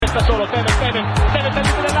resta solo Tevez al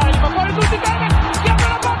limite dell'area, ma fuori tutti Tevez, si apre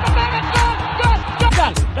la porta, Tevez,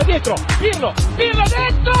 gol, da dietro, Pirlo dentro,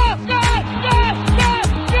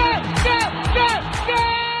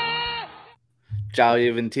 Ciao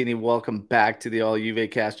Juventini, welcome back to the All Juve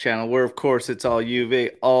Cast channel, where of course it's all Juve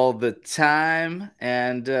all the time.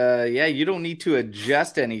 And yeah, you don't need to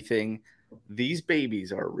adjust anything. These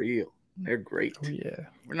babies are real. They're great. Oh, yeah.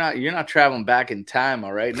 You're not traveling back in time,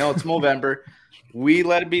 all right? No, it's Movember. We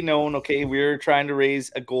let it be known, okay? We're trying to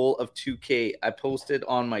raise a goal of 2K. I posted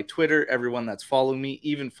on my Twitter, everyone that's following me,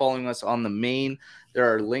 even following us on the main.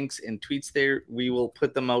 There are links and tweets there. We will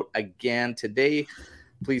put them out again today.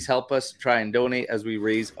 Please help us try and donate as we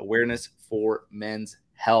raise awareness for men's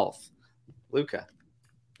health. Luca.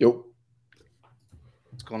 Yo.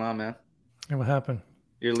 What's going on, man? And what happened?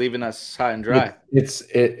 You're leaving us high and dry. It's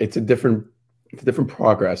a different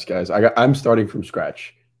progress, guys. I'm starting from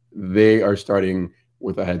scratch. They are starting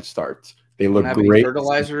with a head start. They look great.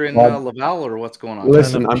 Fertilizer in Laval, or what's going on?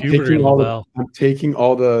 Listen, I'm taking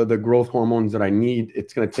all the growth hormones that I need.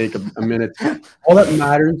 It's going to take a minute. All that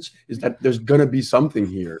matters is that there's going to be something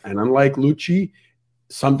here. And unlike Lucci,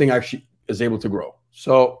 something actually is able to grow.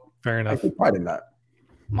 So fair enough. I take pride in that.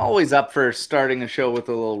 I'm always up for starting a show with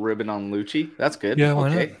a little ribbon on Lucci. That's good. Yeah, why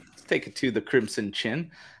not? Let's take it to the Crimson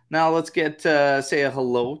Chin. Now let's say a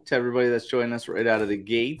hello to everybody that's joining us right out of the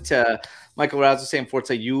gate. Michael Razzo saying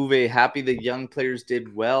Forza Juve, happy the young players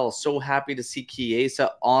did well. So happy to see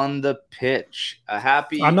Chiesa on the pitch. A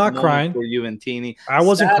happy I'm not crying for Juventini. I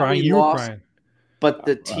wasn't crying. You were crying. But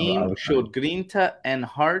the team showed grinta and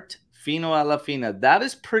heart fino alla fine. That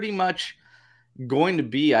is pretty much going to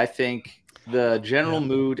be, I think, the general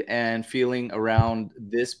mood and feeling around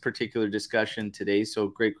this particular discussion today. So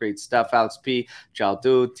great stuff. Alex P, ciao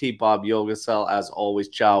tutti. Bob Yogasel, as always,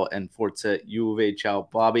 ciao, and Forza Juve, ciao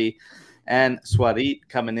Bobby. And Swarit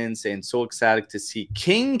coming in saying, so excited to see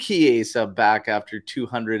King Chiesa back after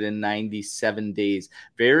 297 days.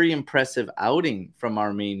 Very impressive outing from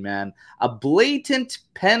our main man. A blatant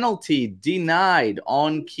penalty denied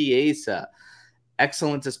on Chiesa.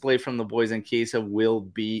 Excellent display from the boys, and Chiesa will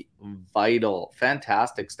be vital.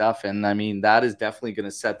 Fantastic stuff. And I mean, that is definitely going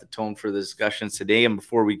to set the tone for the discussions today. And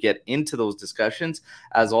before we get into those discussions,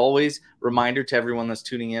 as always, reminder to everyone that's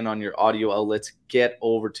tuning in on your audio outlets, get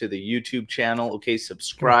over to the YouTube channel. Okay,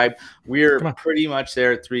 subscribe. We're pretty much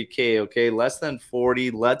there at 3K. Okay, less than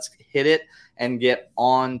 40. Let's hit it and get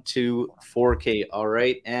on to 4K. All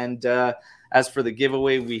right. And as for the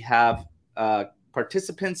giveaway, we have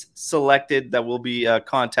participants selected that will be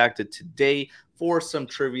contacted today for some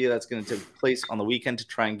trivia that's going to take place on the weekend to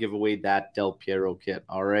try and give away that Del Piero kit.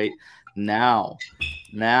 All right. Now.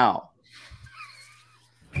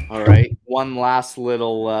 All right. One last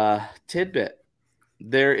little tidbit.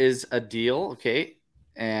 There is a deal. Okay.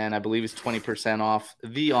 And I believe it's 20% off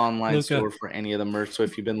the online store for any of the merch. So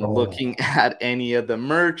if you've been looking at any of the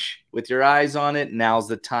merch with your eyes on it, now's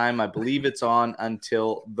the time. I believe it's on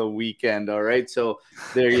until the weekend. All right. So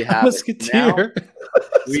there you have it. Now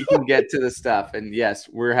we can get to the stuff. And yes,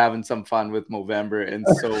 we're having some fun with Movember. And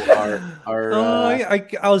so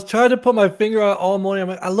I was trying to put my finger out all morning. I'm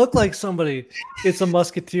like, I look like somebody. It's a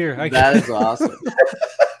musketeer. That is awesome.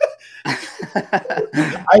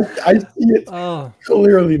 I see it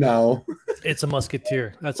clearly now. It's a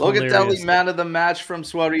musketeer. That's Locatelli, man of the match from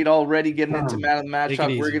Swarit, already getting into man of the match talk.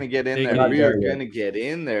 We're going to get in there. We are going to get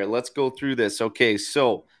in there. Let's go through this. Okay,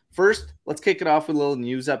 so first, let's kick it off with a little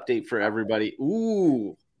news update for everybody.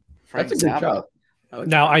 Ooh, Frank that's a good job.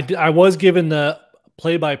 Now, I was given the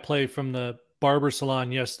play-by-play from the barber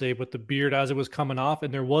salon yesterday with the beard as it was coming off,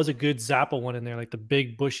 and there was a good Zappa one in there, like the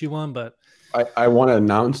big bushy one, but I want to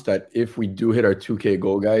announce that if we do hit our 2K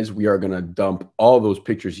goal, guys, we are going to dump all those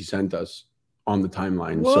pictures he sent us on the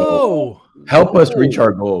timeline. Whoa. So help us reach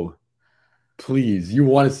our goal. Please. You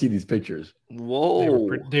want to see these pictures.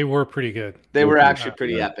 Whoa. They were pretty good. They were actually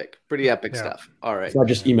pretty epic. Pretty epic stuff. All right. So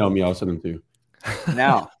just email me. I'll send them to you.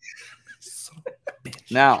 Now,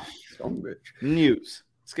 news.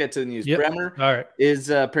 Let's get to the news. Bremer is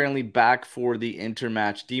apparently back for the Inter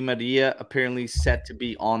match. Di Maria apparently set to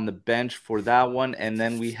be on the bench for that one. And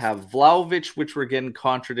then we have Vlahovic, which we're getting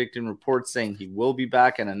contradicting reports saying he will be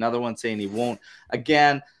back, and another one saying he won't.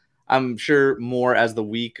 Again, I'm sure more as the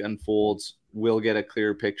week unfolds, we'll get a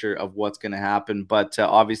clearer picture of what's going to happen. But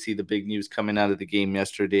obviously the big news coming out of the game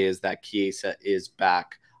yesterday is that Chiesa is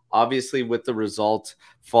back. Obviously with the result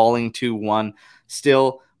falling 2-1,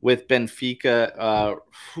 still with Benfica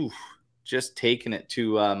just taking it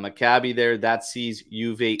to Maccabi there. That sees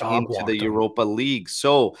Juve into the Europa League.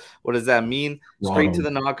 So what does that mean? Straight to the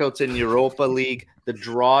knockouts in Europa League. The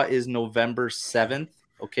draw is November 7th.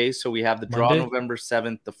 Okay, so we have the draw Monday? November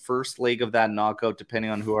 7th. The first leg of that knockout,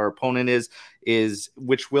 depending on who our opponent is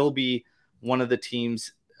which will be one of the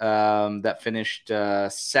teams that finished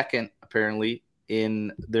second, apparently,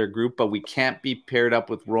 in their group, but we can't be paired up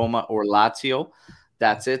with Roma or Lazio.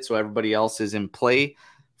 That's it. So everybody else is in play.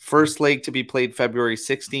 First leg to be played February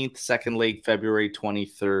 16th, second leg February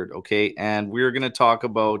 23rd. Okay, and we're going to talk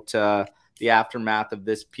about the aftermath of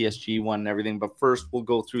this PSG one and everything. But first, we'll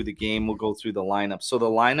go through the game. We'll go through the lineup. So the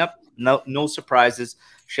lineup, no surprises.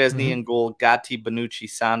 Szczesny in goal, Gatti, Bonucci,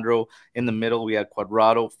 Sandro. In the middle, we had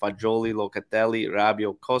Cuadrado, Fagioli, Locatelli,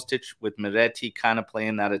 Rabiot, Kostic, with Miretti kind of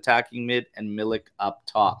playing that attacking mid and Milik up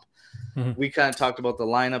top. We kind of talked about the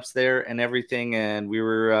lineups there and everything, and we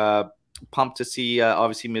were pumped to see,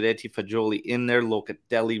 obviously, Miretti, Fagioli in there.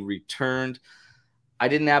 Locatelli returned. I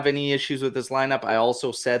didn't have any issues with this lineup. I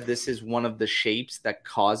also said this is one of the shapes that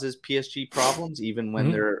causes PSG problems, even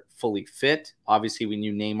when they're fully fit. Obviously, we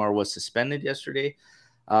knew Neymar was suspended yesterday.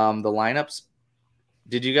 The lineups.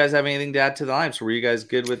 Did you guys have anything to add to the lineups? Were you guys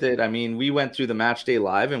good with it? I mean, we went through the match day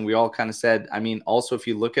live, and we all kind of said, I mean, also, if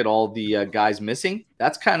you look at all the guys missing,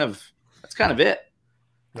 that's kind of it.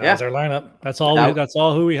 That was our lineup. That's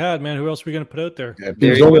all who we had, man. Who else are we going to put out there? Yeah,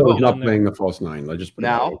 Pizzolo was not playing the false nine. Let's just put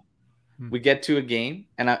now. it out. We get to a game,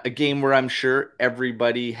 and a game where I'm sure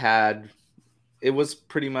everybody had. It was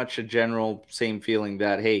pretty much a general same feeling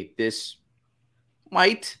that, hey, this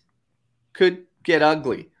could get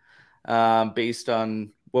ugly, based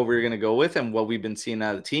on what we're going to go with and what we've been seeing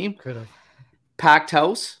out of the team. Could have. Packed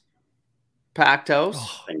house. Oh,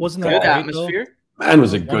 wasn't that good great, atmosphere? though? Man,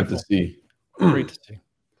 was it good to see? Great to see.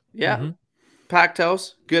 Yeah, packed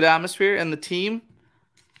house, good atmosphere, and the team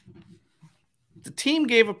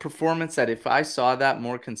gave a performance that if I saw that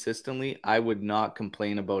more consistently, I would not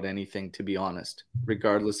complain about anything, to be honest,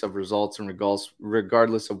 regardless of results and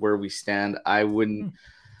regardless of where we stand. I would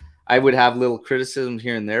have little criticism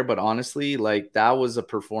here and there, but honestly, like, that was a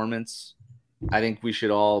performance I think we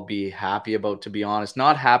should all be happy about, to be honest.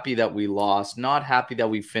 Not happy that we lost, not happy that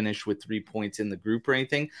we finished with 3 points in the group or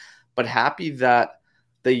anything, but happy that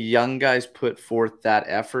the young guys put forth that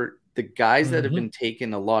effort. The guys that have been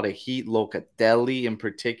taking a lot of heat, Locatelli in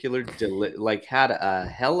particular, had a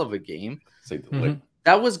hell of a game.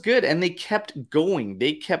 That was good, and they kept going.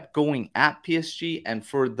 They kept going at PSG, and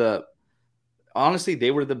honestly,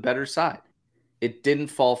 they were the better side. It didn't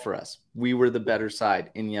fall for us. We were the better side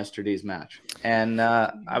in yesterday's match, and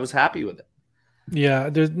I was happy with it. Yeah,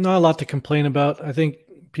 there's not a lot to complain about. I think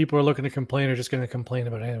people are looking to complain are just going to complain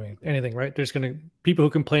about anything, right? There's going to people who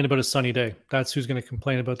complain about a sunny day. That's who's going to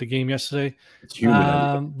complain about the game yesterday. It's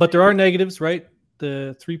human. But there are negatives, right?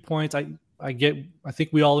 The 3 points, I think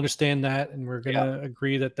we all understand that, and we're going to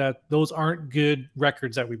agree that those aren't good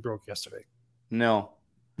records that we broke yesterday. No.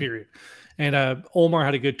 Period. And Omar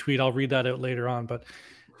had a good tweet. I'll read that out later on, but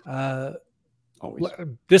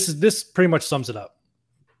this pretty much sums it up.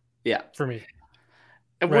 Yeah, for me.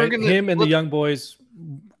 And right? Him and the young boys,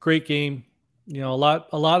 great game. You know, a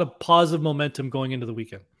lot of positive momentum going into the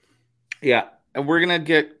weekend. Yeah, and we're gonna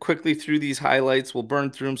get quickly through these highlights. We'll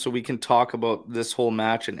burn through them so we can talk about this whole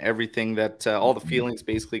match and everything that all the feelings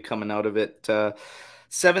basically coming out of it.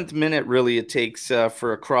 7th minute, really, it takes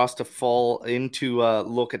for a cross to fall into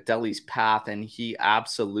Locatelli's path, and he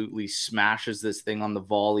absolutely smashes this thing on the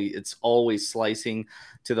volley. It's always slicing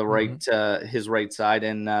to the right, his right side,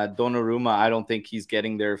 and Donnarumma, I don't think he's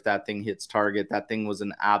getting there if that thing hits target. That thing was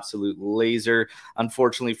an absolute laser.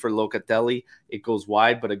 Unfortunately for Locatelli, it goes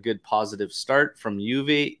wide, but a good positive start from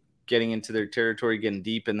Juve, getting into their territory, getting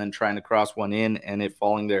deep, and then trying to cross one in, and it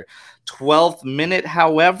falling there. 12th minute,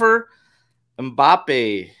 however,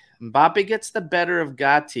 Mbappe gets the better of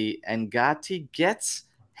Gatti, and Gatti gets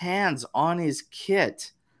hands on his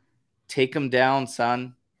kit. Take him down,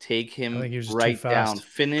 son. Take him right down.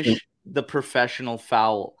 Finish the professional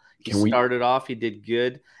foul. He started off. He did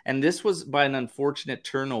good. And this was by an unfortunate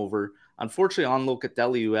turnover. Unfortunately on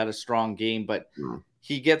Locatelli, who had a strong game, but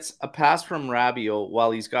he gets a pass from Rabiot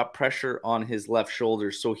while he's got pressure on his left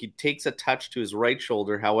shoulder. So he takes a touch to his right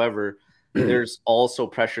shoulder. However, there's also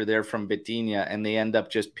pressure there from Vitinha, and they end up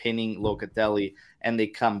just pinning Locatelli, and they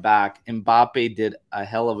come back. Mbappe did a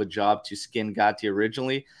hell of a job to skin Gatti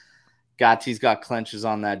originally. Gatti's got clenches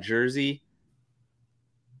on that jersey.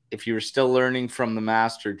 If you were still learning from the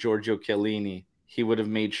master, Giorgio Chiellini, he would have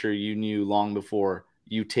made sure you knew long before.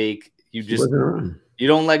 You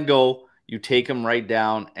don't let go. You take him right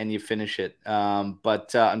down, and you finish it.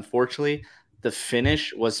 But unfortunately, the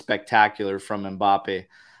finish was spectacular from Mbappe.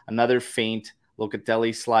 Another feint.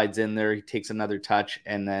 Locatelli slides in there. He takes another touch,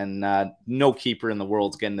 and then no keeper in the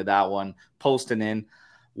world's getting to that one. Posting in.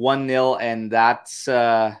 1-0, and that's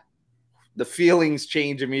the feelings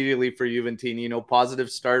change immediately for Juventini. You know, positive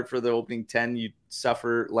start for the opening 10. You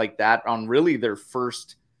suffer like that on really their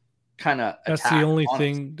first kind of attack. That's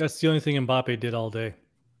the only thing Mbappe did all day,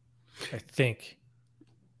 I think.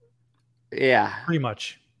 Yeah. Pretty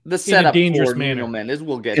much. The setup for Nuno Mendes,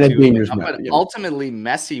 we'll get to it. But ultimately,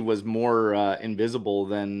 Messi was more invisible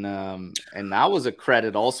than, and that was a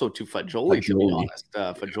credit also to Fagioli, to be honest.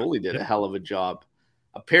 Fagioli did a hell of a job.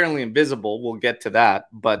 Apparently invisible, we'll get to that,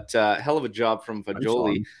 but hell of a job from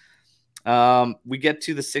Fagioli. We get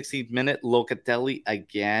to the 16th minute, Locatelli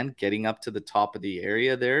again getting up to the top of the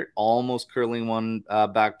area there, almost curling one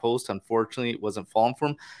back post. Unfortunately, it wasn't falling for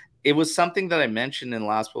him. It was something that I mentioned in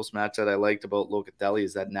last post match that I liked about Locatelli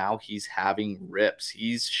is that now he's having rips.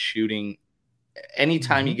 He's shooting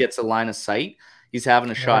anytime he gets a line of sight, he's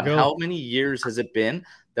having a shot. How many years has it been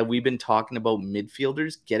that we've been talking about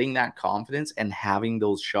midfielders getting that confidence and having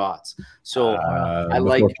those shots? So I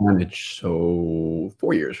like so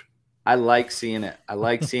 4 years. I like seeing it. I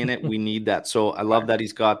like seeing it. We need that. So I love that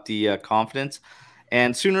he's got the confidence.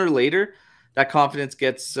 And sooner or later, that confidence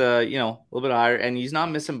gets, a little bit higher, and he's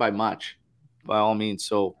not missing by much, by all means.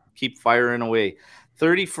 So keep firing away.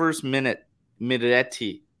 31st minute,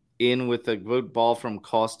 Miretti in with a good ball from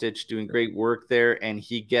Kostic, doing great work there, and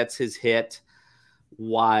he gets his hit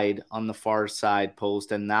wide on the far side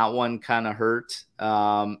post, and that one kind of hurt.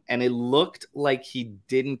 And it looked like he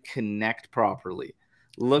didn't connect properly.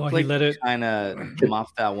 Looked like he kind of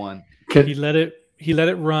muffed that one. He let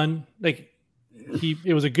it run like.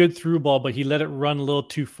 It was a good through ball, but he let it run a little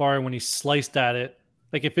too far when he sliced at it.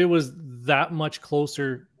 Like if it was that much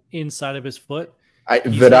closer inside of his foot,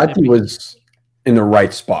 Verratti was in the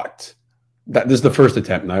right spot. This is the first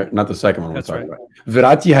attempt, not the second one. That's we're talking about.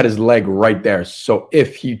 Verratti had his leg right there. So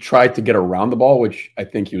if he tried to get around the ball, which I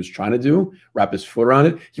think he was trying to do, wrap his foot around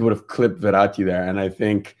it, he would have clipped Verratti there. And I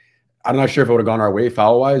think, I'm not sure if it would have gone our way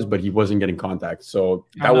foul-wise, but he wasn't getting contact. So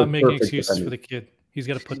I'm not making excuses for the kid. He's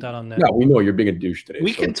got to put that on net. Yeah, we know you're being a douche today.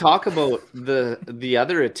 We can talk about the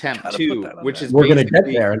other attempt too, which is we're going to get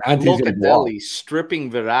there. And Locatelli stripping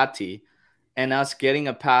Verratti and us getting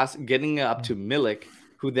a pass, getting up to Milik,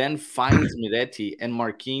 who then finds Miretti, and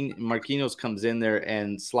Marquinhos comes in there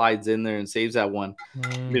and slides in there and saves that one.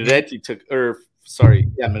 Miretti took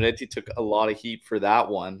a lot of heat for that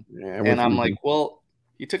one. Yeah, and I'm like, well,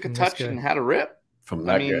 he took a touch and had a rip from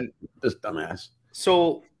that guy. This dumbass.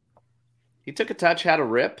 So he took a touch, had a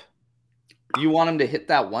rip. You want him to hit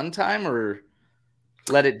that one time or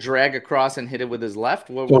let it drag across and hit it with his left?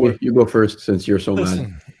 Tony, you go first since you're so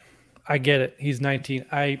mad. I get it. He's 19.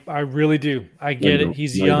 I really do. I get it.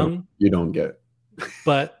 He's young. You don't get it.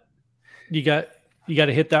 But you got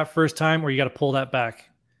to hit that first time or you got to pull that back.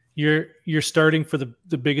 You're starting for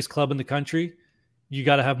the biggest club in the country. You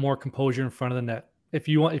got to have more composure in front of the net. If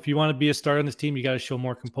you want to be a starter on this team, you got to show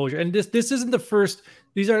more composure. And this isn't the first.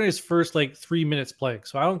 These aren't his first 3 minutes playing.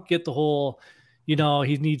 So I don't get the whole, he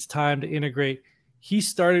needs time to integrate. He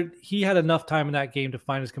had enough time in that game to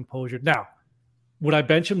find his composure. Now, would I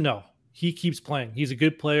bench him? No. He keeps playing. He's a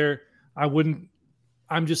good player. I wouldn't.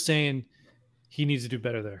 I'm just saying he needs to do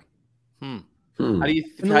better there. How do you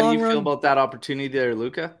feel about that opportunity there,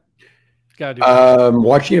 Luca?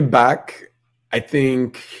 Watching it back, I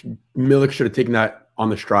think Milik should have taken that on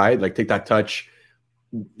the stride, take that touch.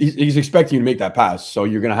 He's expecting you to make that pass, so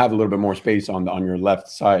you're going to have a little bit more space on your left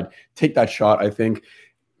side. Take that shot. I think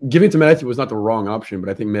giving it to Miretti was not the wrong option, but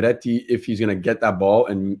I think Miretti, if he's going to get that ball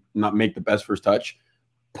and not make the best first touch,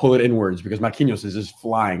 pull it inwards, because Marquinhos is just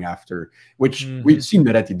flying after, which we've seen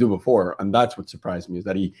Miretti do before, and that's what surprised me, is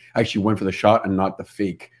that he actually went for the shot and not the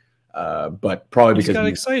fake. But probably because he got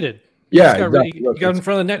excited. Yeah, he got in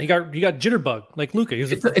front of the net. He got jitterbug like Luca.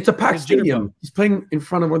 It's a packed stadium. He's playing in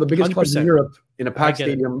front of one of the biggest clubs in Europe in a packed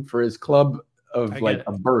stadium for his club of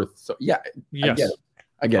a birth. So I get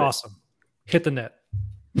it. Awesome. Hit the net.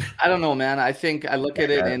 I don't know, man. I think I look at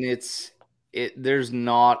it and there's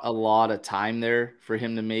not a lot of time there for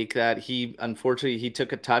him to make that. Unfortunately he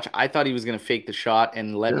took a touch. I thought he was going to fake the shot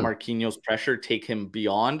and let Marquinhos pressure take him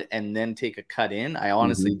beyond and then take a cut in. I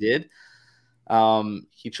honestly did.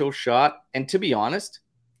 He chose shot, and to be honest,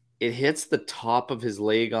 it hits the top of his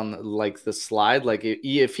leg on the slide.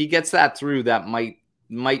 If he gets that through, that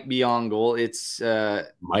might be on goal. It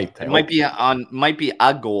might be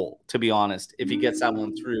a goal, to be honest, if he gets that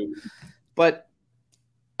one through. But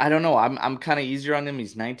I don't know. I'm kind of easier on him.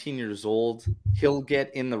 He's 19 years old. He'll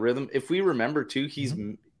get in the rhythm. If we remember too,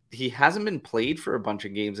 he hasn't been played for a bunch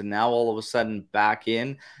of games, and now all of a sudden back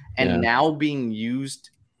in, and now being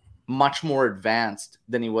used much more advanced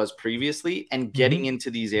than he was previously, and getting into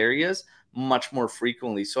these areas much more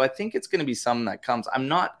frequently. So I think it's going to be something that comes. I'm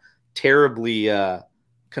not terribly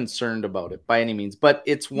concerned about it by any means, but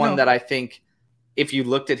it's one that I think if you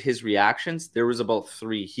looked at his reactions, there was about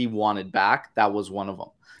 3 he wanted back. That was one of them.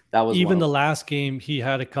 That was even the last game. He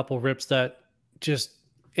had a couple rips that just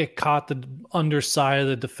it caught the underside of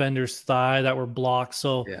the defender's thigh that were blocked.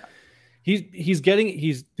 So he's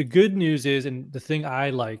the good news is, and the thing I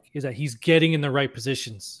like is that he's getting in the right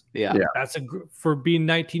positions. Yeah. That's for being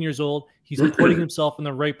 19 years old. He's putting himself in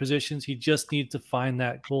the right positions. He just needs to find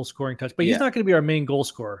that goal scoring touch, but he's not going to be our main goal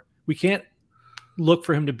scorer. We can't look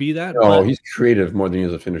for him to be that. Oh, he's creative more than he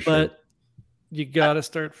is a finisher. But you got to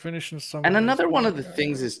start finishing somewhere. And another one of the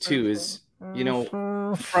things is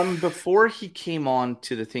from before he came on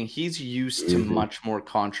to the thing, he's used to much more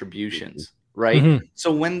contributions, right? Mm-hmm.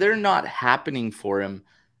 So when they're not happening for him,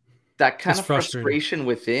 that kind of frustration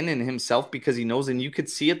within in himself, because he knows, and you could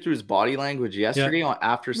see it through his body language yesterday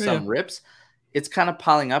after some rips, it's kind of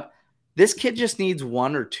piling up. This kid just needs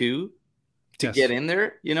 1 or 2 to get in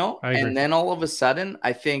there, and then all of a sudden,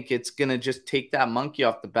 I think it's going to just take that monkey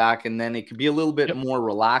off the back, and then it could be a little bit more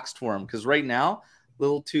relaxed for him, because right now,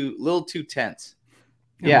 little too tense.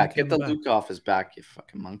 Get the Luke off his back, you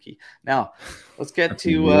fucking monkey. Now, let's get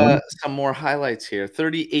to some more highlights here.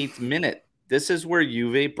 38th minute. This is where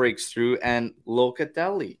Juve breaks through, and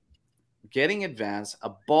Locatelli getting advanced,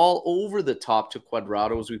 a ball over the top to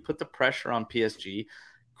Cuadrado as we put the pressure on PSG.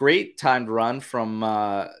 Great timed run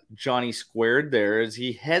from Johnny Squared there as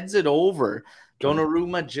he heads it over.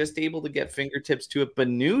 Donnarumma just able to get fingertips to it.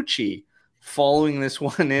 Bonucci following this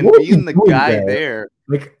one in, being the guy there.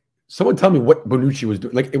 Like, someone tell me what Bonucci was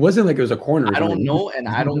doing. Like, it wasn't like it was a corner. I don't know, and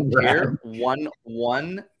I don't care.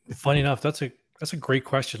 1-1. Funny enough, that's a great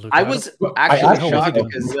question, Luke. I was actually shocked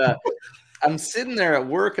because I'm sitting there at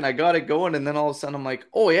work and I got it going, and then all of a sudden I'm like,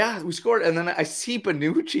 oh yeah, we scored. And then I see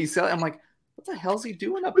Bonucci. I'm like, what the hell's he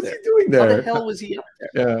doing up there? What's he doing there? How the hell was he up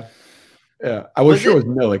there? Yeah. I was sure it was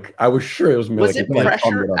Milik. Milik. Was it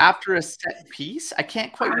pressure after a set piece? I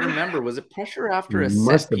can't quite remember. Was it pressure after a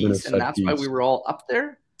set piece, and that's why we were all up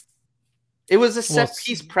there? It was a set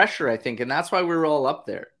piece pressure, I think, and that's why we were all up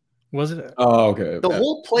there. Was it? Oh, okay. The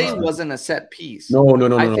whole play wasn't a set piece. No.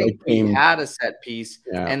 I think we had a set piece,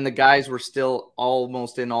 and the guys were still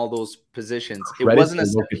almost in all those positions. It wasn't a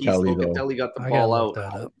set piece. Locatelli got the ball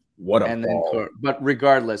out. What a ball. But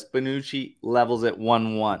regardless, Bonucci levels it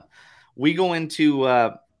 1-1. We go into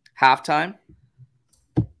halftime.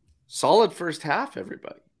 Solid first half,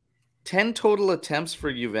 everybody. 10 total attempts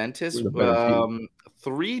for Juventus,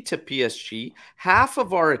 3 to PSG. Half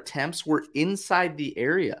of our attempts were inside the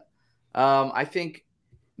area. I think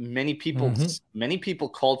many people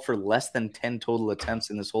called for less than 10 total attempts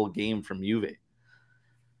in this whole game from Juve.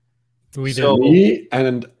 We did. Me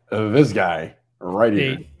and this guy right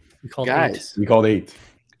here. We called 8.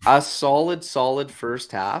 A solid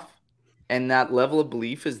first half. And that level of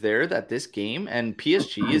belief is there that this game and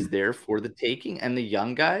PSG is there for the taking. And the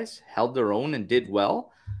young guys held their own and did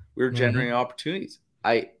well. We were generating opportunities.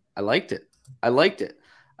 I liked it.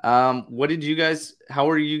 What did you guys? How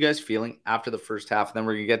are you guys feeling after the first half? And then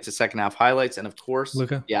we're gonna get to second half highlights and of course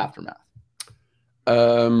Luca? The aftermath.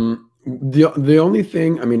 The only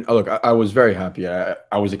thing, I mean, look, I was very happy.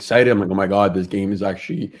 I was excited. I'm like, oh my god, this game is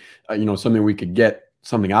actually something we could get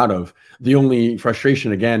something out of. The only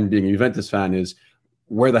frustration, again, being a Juventus fan, is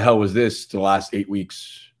where the hell was this the last 8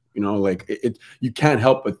 weeks? You can't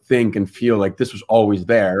help but think and feel like this was always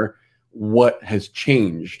there. What has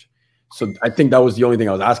changed? So I think that was the only thing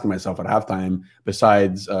I was asking myself at halftime,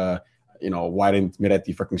 besides, why didn't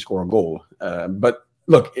Miretti freaking score a goal? But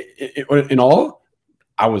look, in all,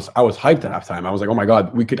 I was hyped at halftime. I was like, oh my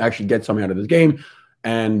God, we could actually get something out of this game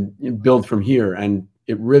and build from here. And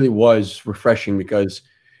it really was refreshing because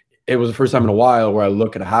it was the first time in a while where I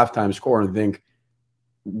look at a halftime score and think,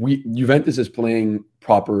 Juventus is playing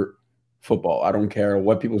proper football. I don't care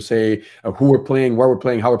what people say, who we're playing, where we're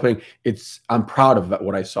playing, how we're playing. I'm proud of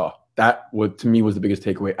what I saw. That to me was the biggest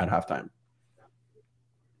takeaway at halftime.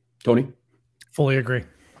 Tony? Fully agree.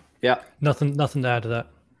 Yeah. Nothing to add to that.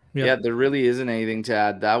 Yeah, there really isn't anything to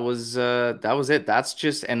add. That was it. That's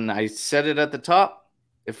just, and I said it at the top.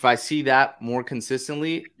 If I see that more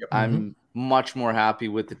consistently, I'm much more happy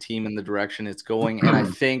with the team and the direction it's going. And I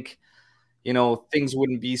think, things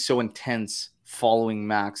wouldn't be so intense following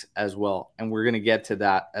Max as well. And we're going to get to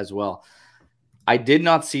that as well. I did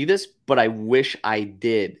not see this, but I wish I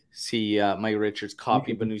did see Mike Richards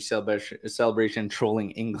copy Bonucci celebration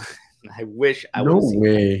trolling England. I wish I would have seen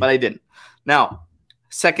that, but I didn't. Now,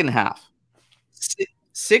 second half,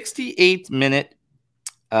 68th minute.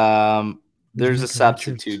 There's a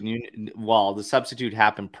substitute. The substitute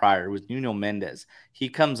happened prior. It was Nuno Mendes. He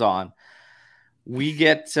comes on. We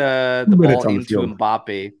get the ball into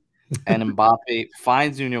Mbappe, and Mbappe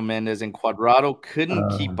finds Nuno Mendes, and Cuadrado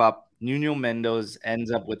couldn't keep up. Nuno Mendes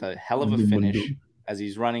ends up with a hell of a finish as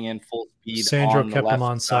he's running in full speed. Sandro kept him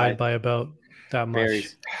on side by about that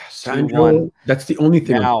much. Sandro, that's the only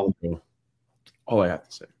thing. Now, all I have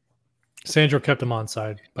to say. Sandro kept him on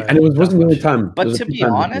side, and it wasn't the only time. But to be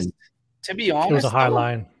honest, it was a high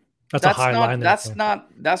line. That's a high line. That's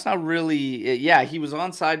not really. Yeah, he was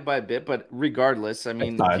onside by a bit, but regardless, I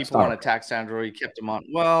mean, people want to attack Sandro. He kept him on.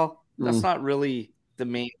 Well, that's not really the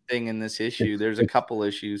main thing in this issue. There's a couple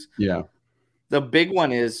issues. Yeah, the big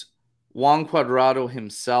one is Juan Cuadrado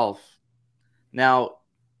himself. Now,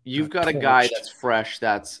 you've got a guy that's fresh,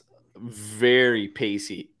 that's very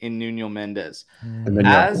pacey in Nuno Mendes.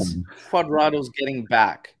 As Cuadrado's getting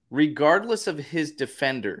back, regardless of his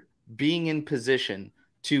defender being in position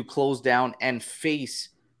to close down and face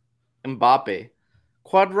Mbappe,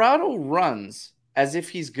 Cuadrado runs as if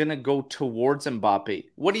he's going to go towards Mbappe.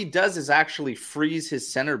 What he does is actually freeze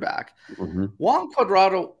his center back. Juan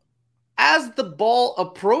Cuadrado, as the ball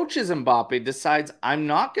approaches Mbappe, decides, I'm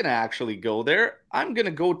not going to actually go there. I'm going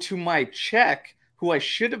to go to my Czech, who I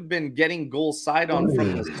should have been getting goal side on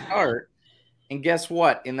from the start. And guess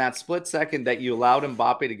what? In that split second that you allowed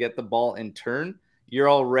Mbappe to get the ball in turn, you're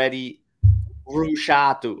already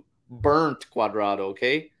bruciato, burnt, Cuadrado,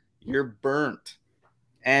 okay? You're burnt.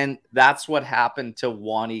 And that's what happened to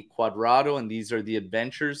Wani Cuadrado, and these are the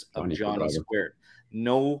adventures of Johnny Squared.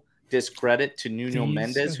 No discredit to Nuno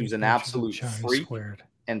Mendes, who's an absolute freak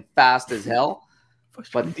and fast as hell.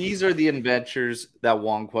 But these are the adventures that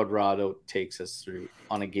Juan Cuadrado takes us through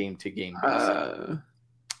on a game-to-game basis.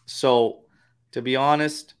 So, to be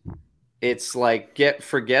honest, it's like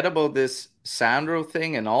forget about this Sandro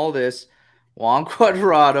thing and all this. Juan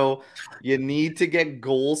Cuadrado, you need to get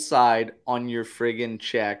goal side on your friggin'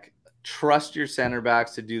 Czech. Trust your center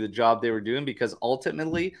backs to do the job they were doing, because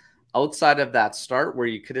ultimately, outside of that start where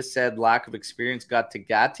you could have said lack of experience got to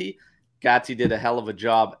Gatti did a hell of a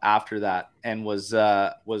job after that and was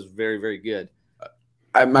very, very good.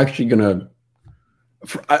 I'm actually going to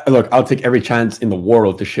look, I'll take every chance in the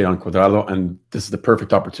world to shit on Cuadrado, and this is the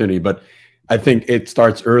perfect opportunity, but I think it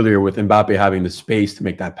starts earlier with Mbappe having the space to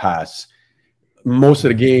make that pass. Most of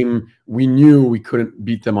the game, we knew we couldn't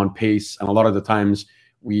beat them on pace, and a lot of the times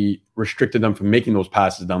we restricted them from making those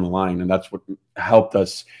passes down the line, and that's what helped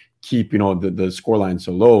us keep, the scoreline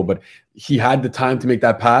so low. But he had the time to make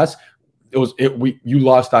that pass. You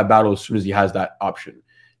lost that battle as soon as he has that option,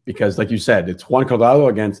 because, like you said, it's Juan Cuadrado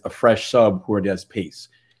against a fresh sub who already has pace.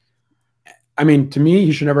 I mean, to me,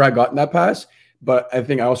 he should never have gotten that pass. But I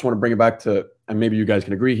think I also want to bring it back to, and maybe you guys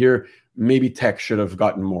can agree here, maybe Tech should have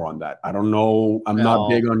gotten more on that. I don't know. I'm not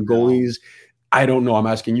big on goalies. I don't know. I'm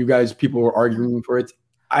asking you guys. People were arguing for it.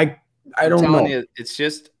 I don't know. You, it's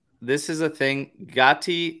just, this is a thing.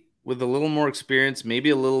 Gatti with a little more experience, maybe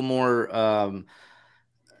a little more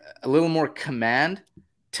command,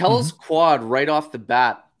 tells Quad right off the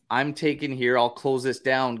bat, I'm taking here. I'll close this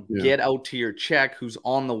down. Yeah. Get out to your Czech, who's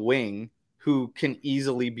on the wing, who can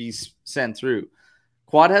easily be sent through.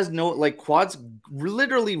 Quad's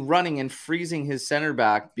literally running and freezing his center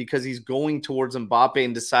back because he's going towards Mbappe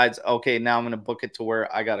and decides, okay, now I'm going to book it to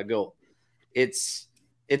where I got to go. It's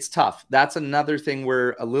tough. That's another thing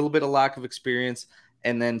where a little bit of lack of experience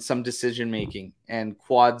and then some decision-making, and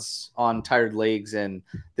Quad's on tired legs, and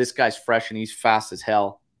this guy's fresh and he's fast as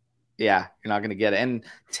hell. Yeah, you're not going to get it. And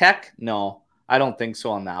Tech, no, I don't think so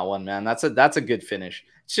on that one, man. That's a good finish.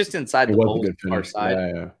 It's just inside the post, far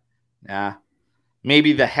side. Yeah.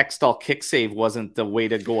 Maybe the Hextall kick save wasn't the way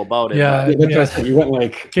to go about it. Yeah. You went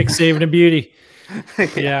like kick save and a beauty.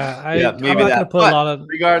 Maybe I'm not gonna put a lot of.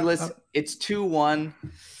 Regardless, it's 2-1.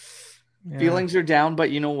 Yeah. Feelings are down,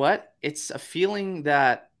 but you know what? It's a feeling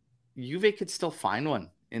that Juve could still find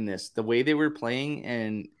one in this. The way they were playing,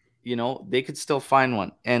 and they could still find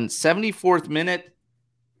one. And 74th minute,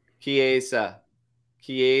 Chiesa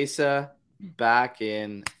back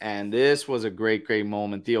in, and this was a great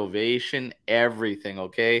moment. The ovation, everything,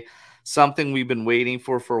 okay? Something we've been waiting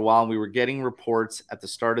for a while. We were getting reports at the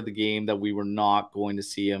start of the game that we were not going to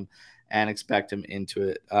see him and expect him into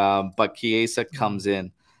it. But Chiesa comes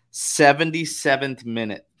in. 77th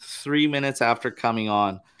minute, 3 minutes after coming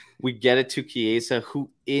on, we get it to Chiesa, who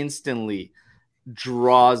instantly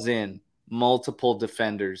draws in multiple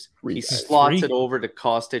defenders. He slots it over to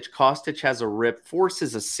Kostic. Kostic has a rip,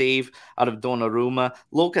 forces a save out of Donnarumma.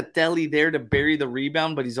 Locatelli there to bury the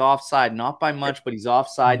rebound, but he's offside. Not by much, but he's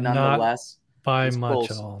offside nonetheless. By It's much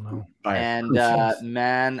close. all, no. And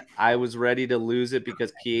man, I was ready to lose it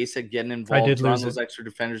because Chiesa getting involved, drawing those extra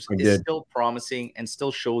defenders is still promising and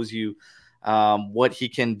still shows you what he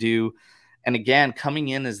can do. And again, coming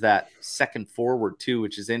in as that second forward too,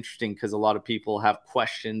 which is interesting because a lot of people have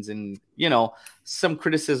questions and, you know, some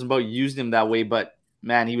criticism about using him that way. But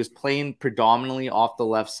man, he was playing predominantly off the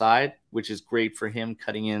left side, which is great for him,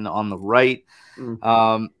 cutting in on the right.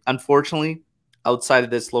 Unfortunately, outside of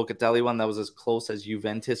this Locatelli one, that was as close as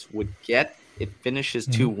Juventus would get. It finishes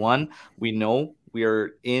 2-1. We know we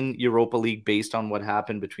are in Europa League based on what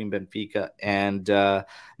happened between Benfica and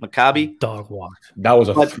Maccabi. Dog walked. That was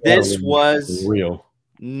this was real.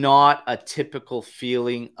 Not a typical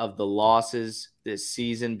feeling of the losses this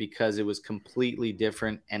season because it was completely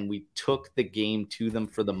different and we took the game to them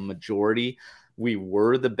for the majority. We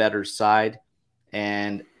were the better side.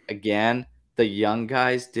 And again, the young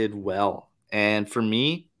guys did well. And for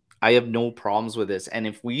me, I have no problems with this. And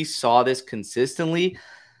if we saw this consistently,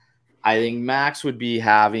 I think Max would be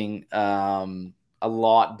having a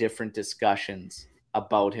lot different discussions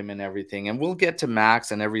about him and everything. And we'll get to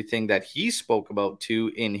Max and everything that he spoke about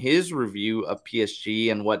too in his review of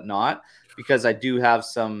PSG and whatnot, because I do have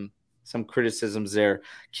some criticisms there.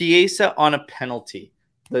 Chiesa on a penalty,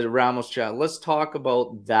 the Ramos shot. Let's talk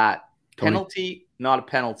about that. Penalty, not a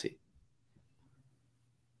penalty.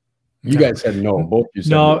 You guys said no. Both you said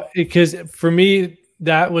no. Because for me,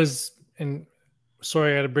 that was, and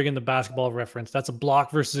sorry, I got to bring in the basketball reference. That's a block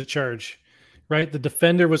versus a charge, right? The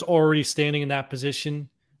defender was already standing in that position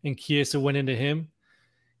and Chiesa went into him.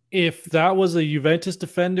 If that was a Juventus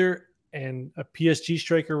defender and a PSG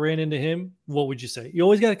striker ran into him, what would you say? You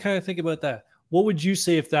always got to kind of think about that. What would you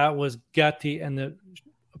say if that was Gatti and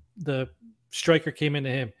the striker came into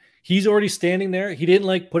him? He's already standing there. He didn't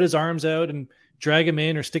like put his arms out and drag him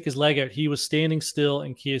in or stick his leg out. He was standing still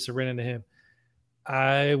and Chiesa ran into him.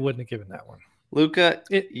 I wouldn't have given that one. Luca,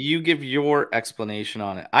 you give your explanation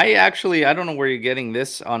on it. I don't know where you're getting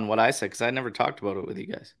this on what I said because I never talked about it with you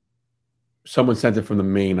guys. Someone sent it from the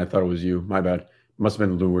main. I thought it was you. My bad. Must have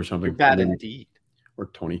been Lou or something. You're bad indeed. Or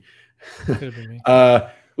Tony. Could have been me.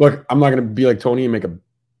 Look, I'm not going to be like Tony and make a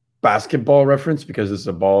basketball reference because it's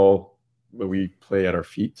a ball that we play at our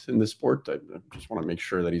feet in this sport. I just want to make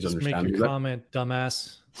sure that he's understanding. Make your comment,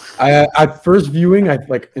 dumbass. At first viewing, I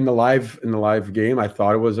like in the live game, I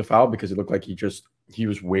thought it was a foul because it looked like he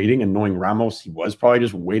was waiting, and knowing Ramos, he was probably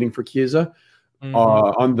just waiting for Chiesa.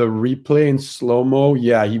 On the replay in slow-mo,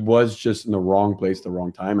 yeah, he was just in the wrong place, the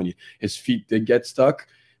wrong time, and his feet did get stuck.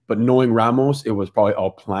 But knowing Ramos, it was probably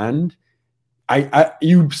all planned.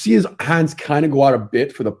 You see his hands kind of go out a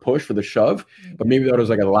bit for the push, for the shove, but maybe that was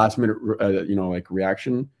like a last minute, like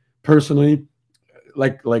reaction. Personally,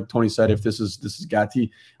 like Tony said, if this is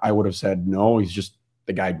Gatti, I would have said no. He's just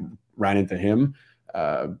the guy ran into him.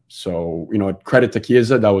 So credit to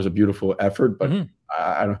Chiesa, that was a beautiful effort, but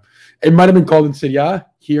I don't. It might have been called in Serie A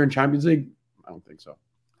here in Champions League. I don't think so.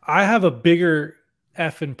 I have a bigger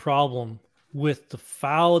effing problem with the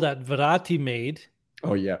foul that Verratti made.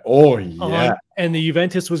 Oh yeah. And the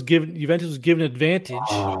Juventus was given advantage,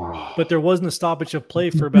 but there wasn't a stoppage of play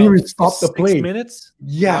for about 6 minutes.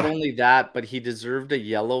 Yeah. Not only that, but he deserved a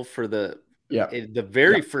yellow for the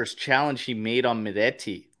very first challenge he made on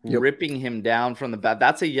Miretti, ripping him down from the back.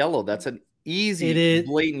 That's a yellow. That's an easy,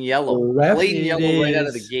 blatant yellow. Blatant yellow right out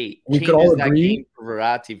of the gate. We could all agree. Game for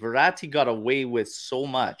Verratti. Verratti got away with so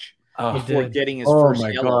much before getting his first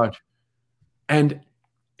yellow. God. And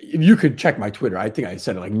you could check my Twitter. I think I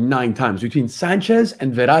said it like 9 times. Between Sanchez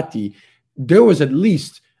and Verratti, there was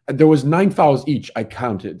 9 fouls each. I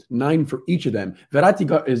counted 9 for each of them. Verratti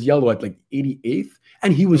got his yellow at like 88th,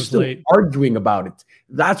 and he was still arguing about it.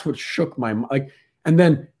 That's what shook my mind. And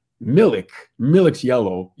then Milik's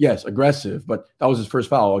yellow, yes, aggressive, but that was his first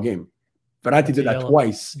foul all game. Verratti did that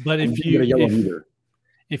twice. But if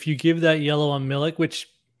you give that yellow on Milik, which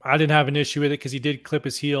I didn't have an issue with it because he did clip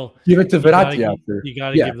his heel. Give it to Verratti after. You got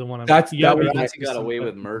to give the one. Verratti got away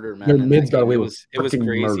with murder, man. Their mids got away with it was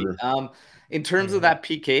crazy. Murder. In terms of that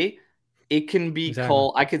PK, it can be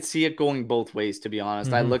called. I could see it going both ways. To be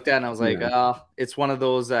honest, I looked at it and I was like, it's one of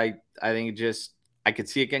those. I think I could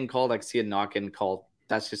see it getting called. I could see it not getting called.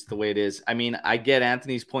 That's just the way it is. I mean, I get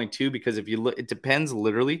Anthony's point too because if you look, it depends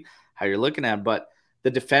literally how you're looking at it, but the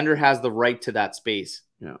defender has the right to that space.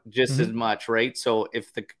 Yeah. Just as much, right? So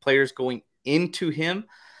if the player's going into him,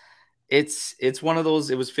 it's one of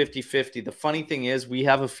those, it was 50-50. The funny thing is we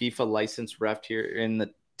have a FIFA licensed ref here in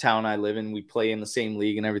the town I live in. We play in the same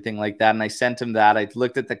league and everything like that. And I sent him that. I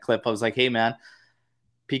looked at the clip. I was like, hey, man,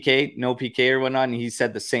 PK, no PK or whatnot. And he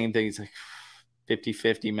said the same thing. He's like,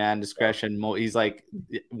 50-50 man discretion. He's like,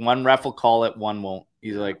 one ref will call it, one won't.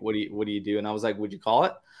 He's like, what do you do? And I was like, would you call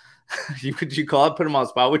it? Would you call it? Put him on the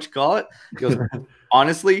spot. Would you call it? He goes,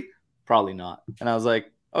 honestly, probably not. And I was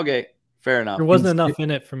like, okay, fair enough. There wasn't enough in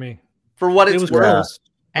it for me. For what It it's was worth. close.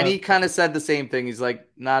 And he kind of said the same thing. He's like,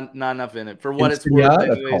 not enough in it. For what it's worth,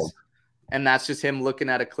 anyways. And that's just him looking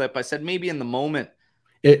at a clip. I said, maybe in the moment,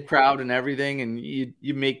 crowd and everything, and you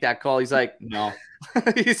make that call. He's like, no.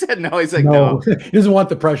 He said no. He's like, no. He doesn't want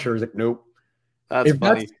the pressure. He's like, nope. That's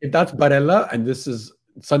funny. If that's Barella and this is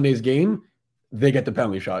Sunday's game, they get the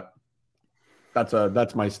penalty shot.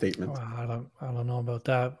 That's my statement. Well, I don't know about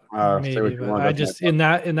that. Maybe, but I just in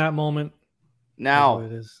that moment. Now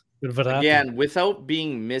it is. Again, without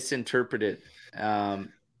being misinterpreted, no,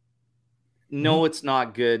 it's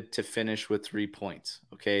not good to finish with 3 points.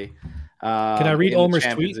 Okay. Can I read Omer's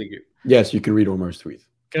tweet? Yes, you can read Omer's tweet.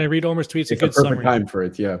 Can I read Omer's tweet? It's a good perfect time for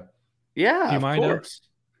it. Yeah. Yeah. Do you mind? Of course.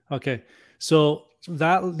 Okay. So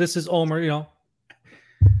this is Omer.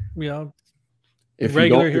 If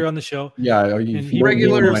regular here on the show. Yeah.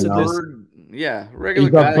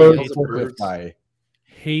 Regular guy.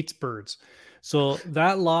 Hates birds. So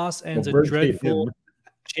that loss ends a dreadful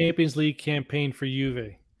Champions League campaign for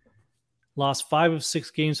Juve. Lost 5 of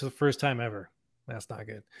 6 games for the first time ever. That's not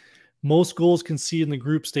good. Most goals conceded in the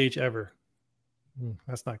group stage ever.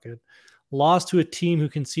 That's not good. Lost to a team who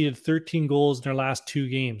conceded 13 goals in their last 2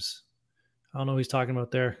 games. I don't know who he's talking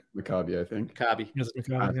about there. Maccabi, I think. Maccabi. Yes,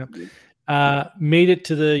 Maccabi, yeah. Made it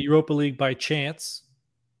to the Europa League by chance.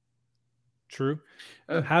 True.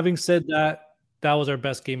 Having said that, that was our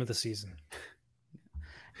best game of the season.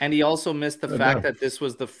 And he also missed the fact that this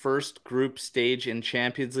was the first group stage in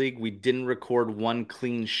Champions League. We didn't record 1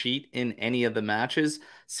 clean sheet in any of the matches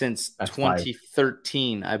since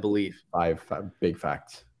 2013, I believe. 5 big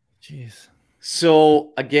facts. Jeez.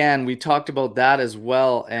 So again, we talked about that as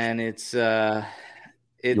well, and it's the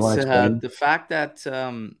fact that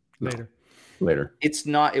later.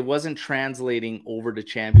 It wasn't translating over to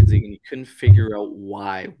Champions League, and you couldn't figure out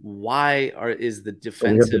why. Why is the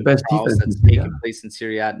defensive prowess that's taking place in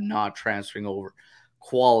Serie A not transferring over?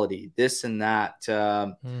 Quality, this and that.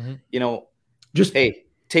 Hey,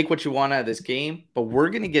 take what you want out of this game, but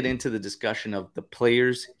we're going to get into the discussion of the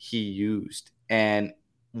players he used and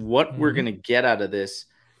what we're going to get out of this.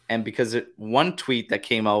 And because one tweet that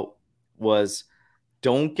came out was,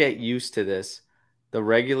 don't get used to this. The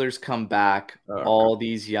regulars come back. All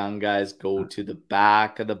these young guys go to the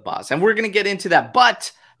back of the bus. And we're going to get into that. But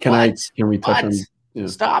can we touch on? Yeah.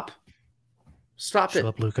 Stop Shut it.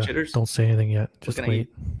 Up, Luca. Shitters. Don't say anything yet. Just wait.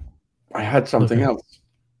 I had something else.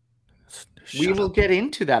 We will get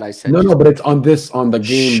into that, I said. No, but it's on the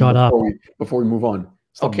game. Shut up. Before we move on.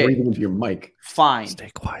 Stop breathing into your mic. Fine. Stay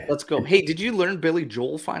quiet. Let's go. Hey, did you learn Billy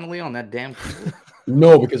Joel finally on that damn keyboard?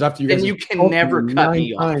 No, because after you guys, and you can never cut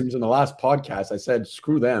me off. 9 times in the last podcast, I said,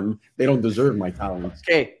 "Screw them; they don't deserve my talents."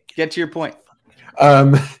 Okay, get to your point.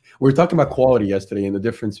 We were talking about quality yesterday and the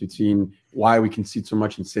difference between why we concede so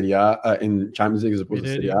much in Serie A, in Champions League as opposed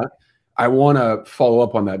to Serie A. I want to follow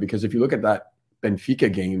up on that because if you look at that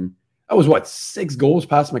Benfica game, that was 6 goals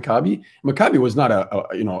past Maccabi. Maccabi was not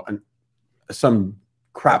some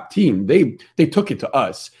crap team. They took it to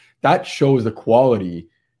us. That shows the quality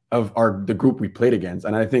of the group we played against.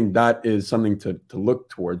 And I think that is something to look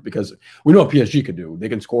towards because we know what PSG could do. They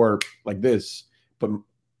can score like this, but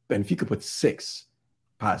Benfica put 6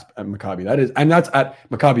 past Maccabi. That's at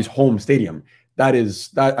Maccabi's home stadium. I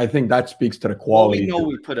think that speaks to the quality. Well,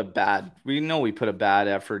 we know we put a bad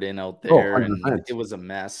effort in out there, and it was a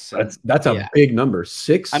mess. That's a big number.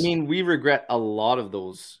 6. I mean, we regret a lot of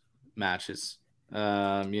those matches. Who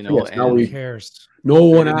cares? No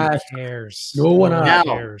one cares. No one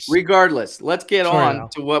cares. Regardless, let's get on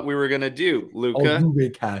to what we were gonna do, Luca.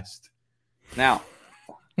 Cast. Now,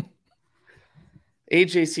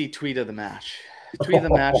 AJC tweet of the match. Tweet of the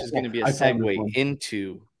match is going to be a segue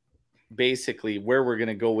into basically where we're going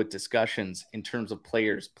to go with discussions in terms of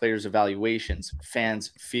players evaluations,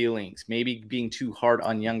 fans' feelings, maybe being too hard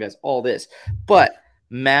on young guys, all this. But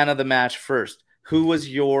man of the match first. Who was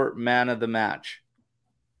your man of the match?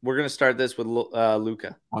 We're going to start this with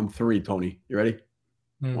Luca. On 3, Tony. You ready?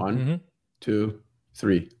 1, 2,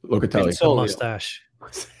 3. Locatelli. Mustache.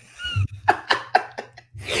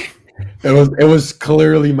 It was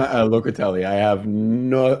clearly Locatelli. I have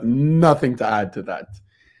nothing to add to that.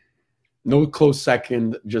 No close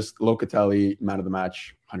second, just Locatelli, man of the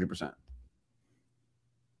match, 100%.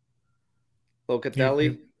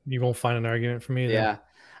 Locatelli? You won't find an argument for me. Yeah.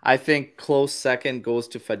 I think close second goes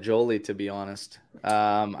to Fagioli, to be honest.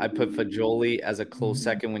 I put Fagioli as a close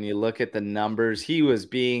second. When you look at the numbers, he was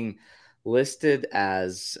being listed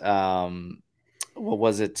as what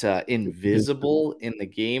was it, invisible in the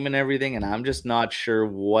game and everything, and I'm just not sure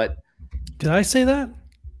what. Did I say that?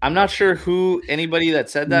 I'm not sure who anybody that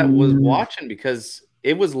said that was watching, because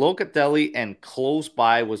it was Locatelli and close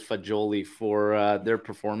by was Fagioli for their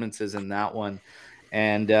performances in that one.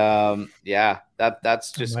 And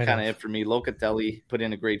that's just kind of it for me. Locatelli put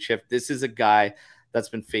in a great shift. This is a guy that's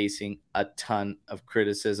been facing a ton of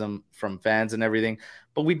criticism from fans and everything,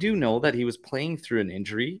 but we do know that he was playing through an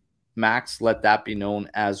injury. Max let that be known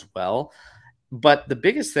as well. But the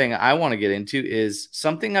biggest thing I want to get into is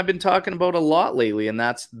something I've been talking about a lot lately, and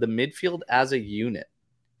that's the midfield as a unit,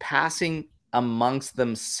 passing amongst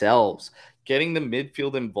themselves, getting the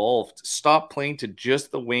midfield involved, stop playing to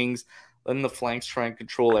just the wings, letting the flanks try and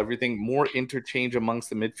control everything, more interchange amongst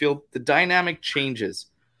the midfield. The dynamic changes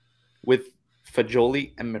with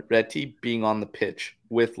Fagioli and Miretti being on the pitch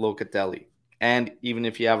with Locatelli. And even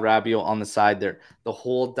if you have Rabiot on the side there, the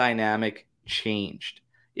whole dynamic changed.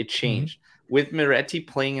 It changed. With Miretti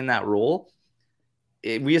playing in that role,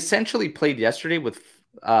 we essentially played yesterday with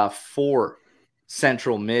 4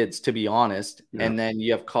 central mids, to be honest. Yeah. And then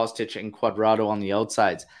you have Kostic and Cuadrado on the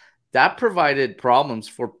outsides. That provided problems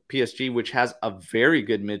for PSG, which has a very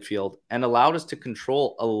good midfield, and allowed us to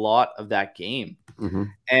control a lot of that game.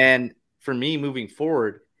 And for me, moving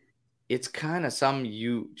forward, it's kind of something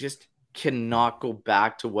you just cannot go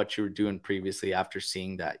back to what you were doing previously after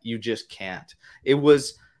seeing that. You just can't. It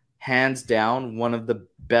was hands down one of the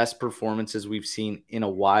best performances we've seen in a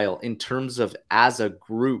while in terms of as a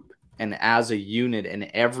group and as a unit and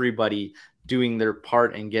everybody doing their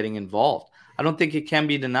part and getting involved. I don't think it can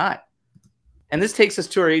be denied. And this takes us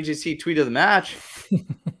to our AJC tweet of the match.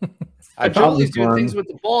 Fagioli's doing things with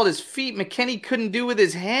the ball at his feet McKennie couldn't do with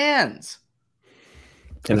his hands.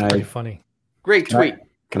 That's pretty funny. Great tweet.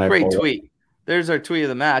 Great tweet. There's our tweet of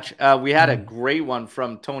the match. We had a great one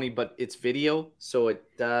from Tony, but it's video, so it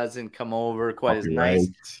doesn't come over quite as nice.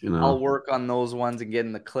 I'll work on those ones and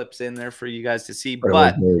getting the clips in there for you guys to see.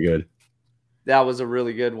 But very good. That was a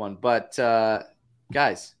really good one. But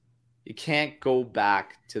guys, you can't go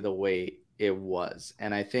back to the way it was.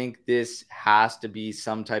 And I think this has to be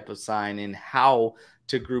some type of sign in how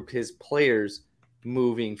to group his players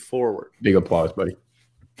moving forward. Big applause, buddy.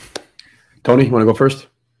 Tony, you want to go first?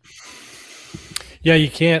 Yeah, you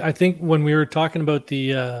can't. I think when we were talking about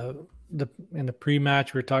the in the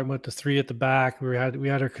pre-match, we were talking about the 3 at the back. We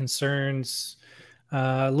had our concerns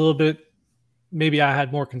a little bit. Maybe I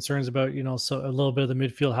had more concerns about so a little bit of the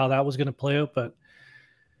midfield, how that was going to play out. But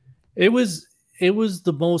it was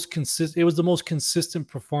the most consistent. It was the most consistent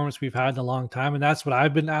performance we've had in a long time, and that's what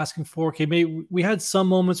I've been asking for. Okay, maybe we had some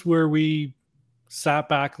moments where we sat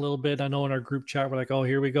back a little bit. I know in our group chat, we're like, oh,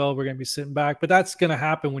 here we go. We're going to be sitting back. But that's going to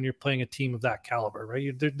happen when you're playing a team of that caliber,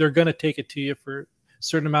 right? They're going to take it to you for a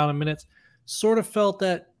certain amount of minutes. Sort of felt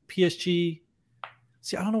that PSG –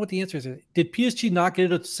 see, I don't know what the answer is. Did PSG not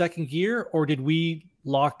get it a second gear, or did we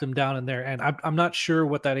lock them down in there? And I'm not sure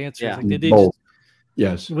what that answer is. Like, did they both.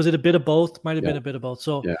 Yes. Was it a bit of both? Might have been a bit of both.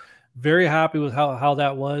 So very happy with how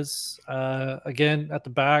that was. Again, at the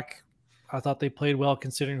back, I thought they played well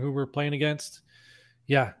considering who we're playing against.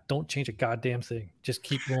 Yeah, don't change a goddamn thing. Just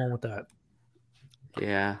keep going with that.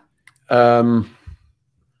 Yeah.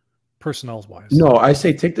 Personnel wise. No, I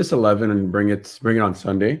say take this 11 and bring it on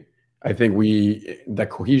Sunday. I think that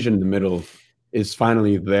cohesion in the middle is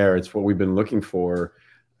finally there. It's what we've been looking for.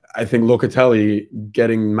 I think Locatelli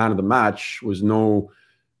getting man of the match was no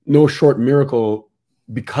short miracle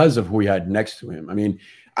because of who we had next to him. I mean,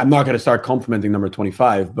 I'm not going to start complimenting number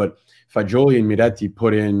 25, but Fagioli and Miretti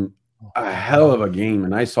put in a hell of a game,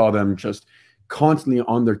 and I saw them just constantly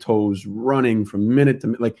on their toes, running from minute to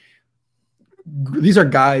minute. Like, these are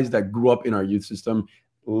guys that grew up in our youth system,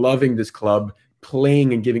 loving this club,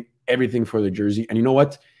 playing and giving everything for the jersey. And you know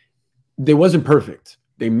what? They wasn't perfect.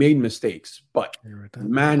 They made mistakes, but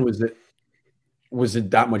man, was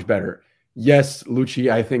it that much better. Yes,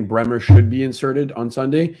 Lucci, I think Bremer should be inserted on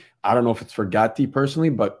Sunday. I don't know if it's for Gatti personally,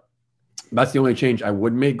 but that's the only change I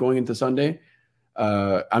would make going into Sunday.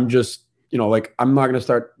 I'm just, I'm not going to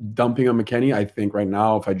start dumping on McKennie. I think right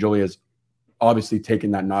now, Fagioli has obviously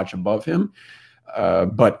taken that notch above him.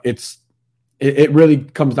 But it really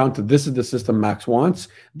comes down to, this is the system Max wants.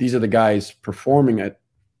 These are the guys performing at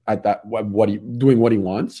that, doing what he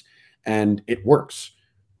wants, and it works.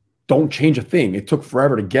 Don't change a thing. It took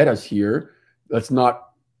forever to get us here. Let's not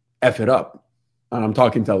F it up. And I'm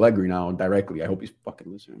talking to Allegri now directly. I hope he's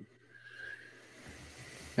fucking listening.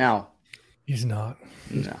 Now, he's not.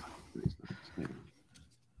 No.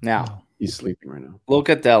 Now, he's sleeping right now.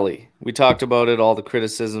 Locatelli. We talked about it, all the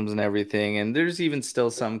criticisms and everything, and there's even still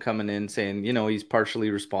some coming in saying, he's partially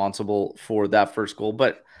responsible for that first goal.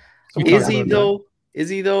 But is he though? Is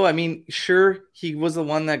he though? I mean, sure, he was the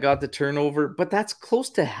one that got the turnover, but that's close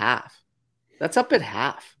to half. That's up at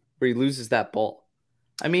half where he loses that ball.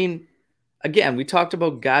 I mean, again, we talked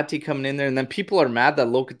about Gatti coming in there, and then people are mad that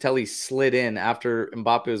Locatelli slid in after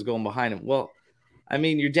Mbappe was going behind him. Well, I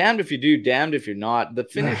mean, you're damned if you do, damned if you're not. The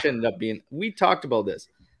finish ended up being, we talked about this.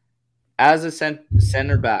 As a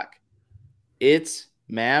center back, it's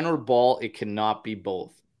man or ball. It cannot be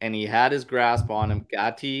both. And he had his grasp on him.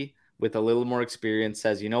 Gatti, with a little more experience,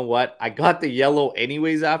 says, you know what? I got the yellow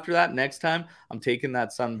anyways after that. Next time, I'm taking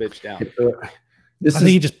that son bitch down. I think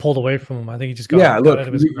he just pulled away from him. I think he just got out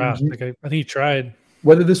of his grasp. I think he tried.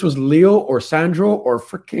 Whether this was Leo or Sandro or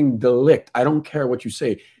freaking De Ligt, I don't care what you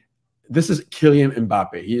say. This is Kylian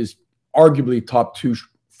Mbappe. He is arguably top 2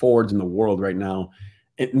 forwards in the world right now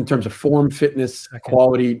in terms of form, fitness,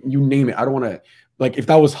 quality, you name it. I don't want to, like, if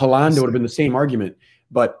that was Haaland, it would have been the same argument.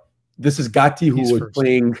 But this is Gatti who was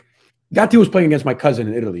playing. Gatti was playing against my cousin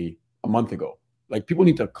in Italy a month ago. Like, people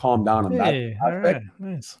need to calm down on that aspect. All right,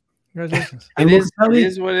 nice. Congratulations. It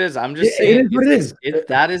is what it is. I'm just saying it is what it is.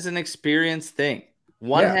 That is an experience thing.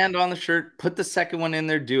 One hand on the shirt, put the second one in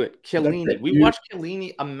there, do it. Chiellini. We watched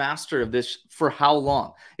Chiellini, a master of this, for how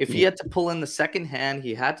long? If he had to pull in the second hand,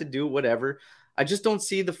 he had to do whatever. I just don't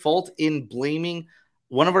see the fault in blaming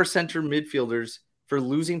one of our center midfielders for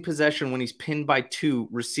losing possession when he's pinned by 2,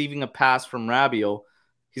 receiving a pass from Rabiot.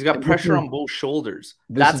 He's got pressure on both shoulders.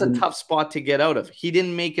 That's a tough spot to get out of. He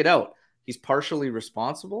didn't make it out. He's partially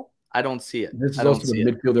responsible. I don't see it. This is also the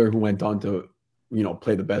midfielder who went on to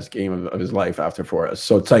play the best game of his life after Forest.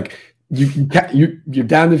 So it's like you're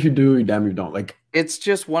damned if you do, you're damned if you don't. Like, it's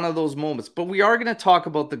just one of those moments. But we are going to talk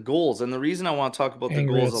about the goals, and the reason I want to talk about the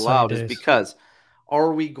goals aloud is because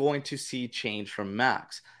are we going to see change from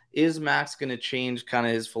Max? Is Max going to change kind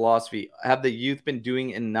of his philosophy? Have the youth been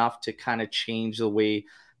doing enough to kind of change the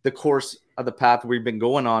course of the path we've been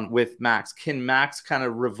going on with Max? Can Max kind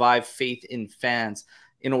of revive faith in fans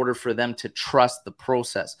in order for them to trust the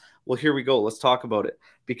process? Well, here we go. Let's talk about it,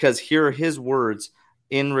 because here are his words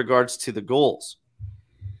in regards to the goals.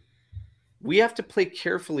 We have to play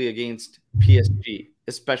carefully against PSG,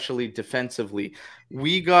 especially defensively.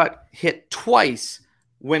 We got hit twice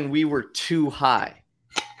when we were too high.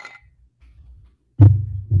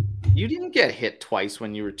 You didn't get hit twice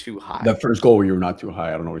when you were too high. That first goal where you were not too high,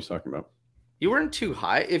 I don't know what he's talking about. You weren't too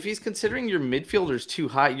high. If he's considering your midfielders too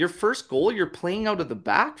high, your first goal, you're playing out of the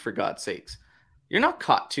back, for God's sakes. You're not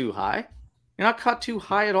caught too high. You're not caught too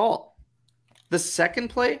high at all. The second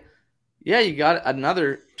play, you got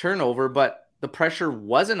another turnover, but the pressure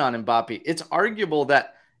wasn't on Mbappe. It's arguable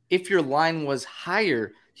that if your line was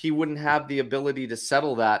higher, he wouldn't have the ability to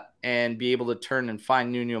settle that and be able to turn and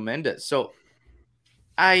find Nuno Mendes. So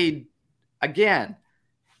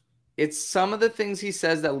it's some of the things he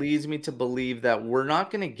says that leads me to believe that we're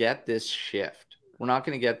not going to get this shift. We're not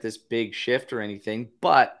going to get this big shift or anything,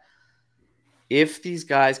 but if these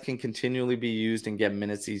guys can continually be used and get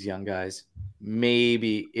minutes, these young guys,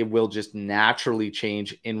 maybe it will just naturally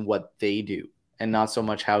change in what they do and not so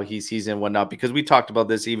much how he sees it and whatnot. Because we talked about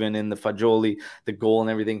this even in the Fagioli, the goal and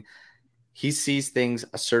everything. He sees things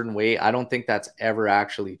a certain way. I don't think that's ever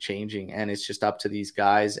actually changing, and it's just up to these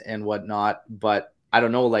guys and whatnot. But I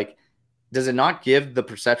don't know, like, does it not give the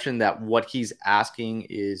perception that what he's asking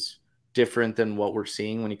is different than what we're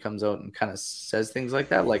seeing when he comes out and kind of says things like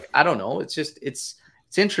that? Like, I don't know. It's just, it's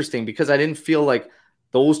interesting because I didn't feel like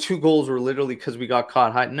those 2 goals were literally because we got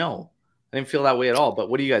caught high. No, I didn't feel that way at all. But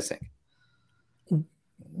what do you guys think?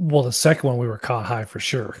 Well, the second one we were caught high for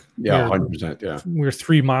sure. Yeah, 100%. Yeah, we were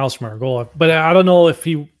 3 miles from our goal. But I don't know if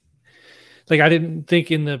he, like, I didn't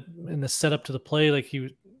think in the setup to the play, like, he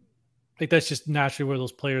was, like, that's just naturally where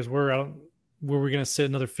those players were. Were we going to sit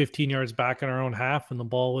another 15 yards back in our own half and the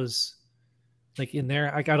ball was like in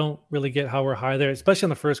there? I don't really get how we're high there, especially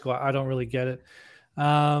on the first goal. I don't really get it.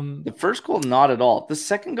 The first goal, not at all. The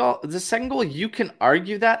second goal, you can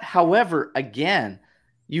argue that. However, again,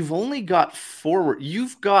 you've only got forward.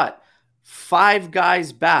 You've got 5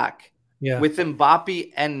 guys back with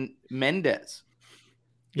Mbappe and Mendes.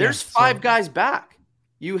 There's 5 guys back.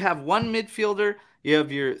 You have 1 midfielder, you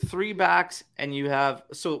have your 3 backs, and you have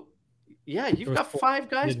you've got 5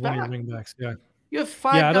 guys back. You have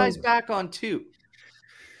 5 guys back on 2.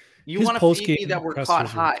 You want to feed me that we're caught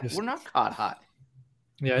high? We're not caught high.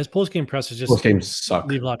 Yeah, his post-game pressers just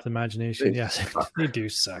leave a lot to the imagination. Yes, they do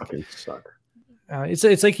suck. They suck.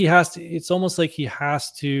 It's like he has to. It's almost like he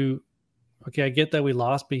has to. Okay, I get that we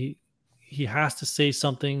lost, but he has to say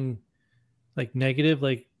something like negative,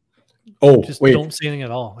 like just wait, don't say anything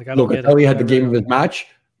at all. Like I don't get it. Locatelli had the game of his match.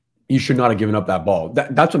 He should not have given up that ball.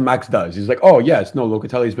 That's what Max does. He's like, oh yes, no,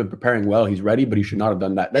 Locatelli's been preparing well. He's ready, but he should not have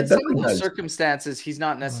done that. In some of those circumstances, he's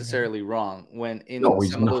not necessarily wrong when in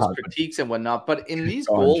some of those critiques and whatnot. But in these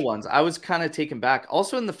goal ones, I was kind of taken back.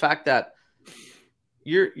 Also in the fact that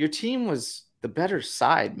your team was the better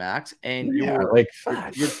side, Max, and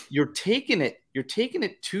you're taking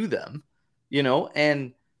it to them, you know,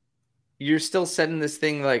 and you're still setting this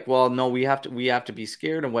thing like, well, no, we have to be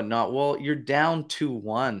scared and whatnot. Well, you're down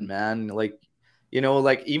 2-1, man. Like, you know,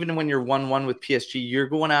 like even when you're 1-1 with PSG, you're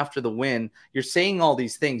going after the win. You're saying all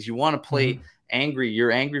these things. You want to play angry.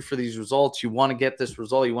 You're angry for these results. You want to get this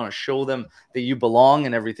result. You want to show them that you belong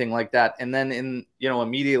and everything like that. And then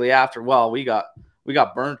immediately after, well, we got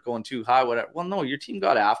burnt going too high, whatever. Well, no, your team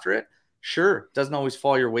got after it. Sure, doesn't always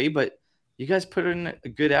fall your way, but you guys put in a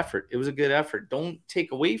good effort. It was a good effort. Don't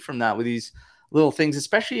take away from that with these little things,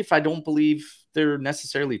 especially if I don't believe they're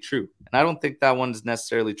necessarily true. And I don't think that one's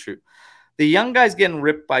necessarily true. The young guys getting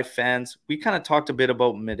ripped by fans. We kind of talked a bit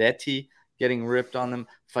about Miretti getting ripped on them.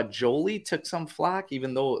 Fagioli took some flack,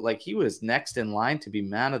 even though like he was next in line to be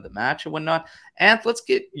man of the match and whatnot. And let's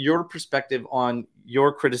get your perspective on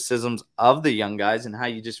your criticisms of the young guys and how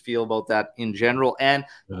you just feel about that in general. And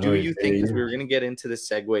do you think, because we were going to get into this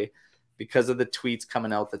segue, because of the tweets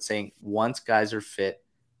coming out that saying once guys are fit,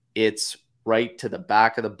 it's right to the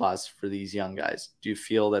back of the bus for these young guys. Do you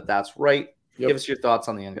feel that that's right? Yep. Give us your thoughts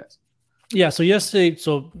on the young guys. Yeah. So yesterday,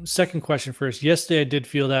 second question first. Yesterday, I did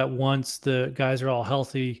feel that once the guys are all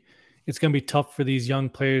healthy, it's going to be tough for these young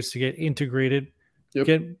players to get integrated.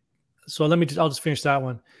 Yep. I'll just finish that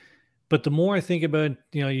one. But the more I think about it,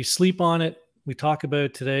 you sleep on it. We talk about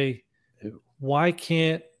it today. Why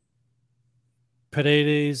can't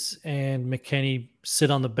Paredes and McKennie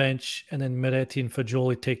sit on the bench and then Miretti and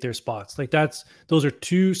Fagioli take their spots? Like those are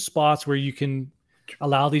two spots where you can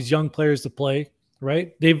allow these young players to play,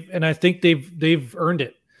 right? I think they've earned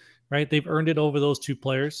it, right? They've earned it over those two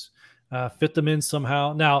players. Fit them in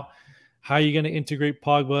somehow. Now, how are you going to integrate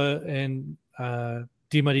Pogba and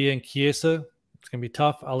Di Maria and Chiesa? It's going to be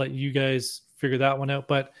tough. I'll let you guys figure that one out.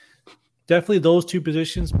 But definitely those two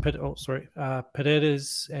positions,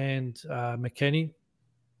 Paredes and McKennie,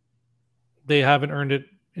 they haven't earned it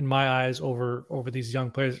in my eyes over these young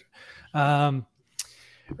players.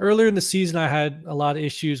 Earlier in the season, I had a lot of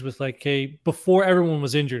issues with before everyone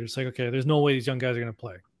was injured, it's like, okay, there's no way these young guys are going to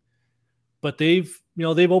play. But they've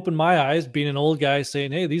opened my eyes, being an old guy,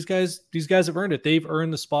 saying, hey, these guys have earned it. They've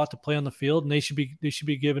earned the spot to play on the field, and they should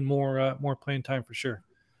be given more playing time for sure.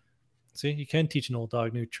 See, you can teach an old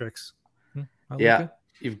dog new tricks.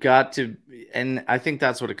 You've got to, and I think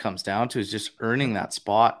that's what it comes down to, is just earning that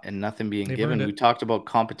spot and nothing being given. We talked about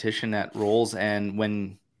competition at roles, and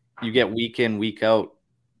when you get week in, week out,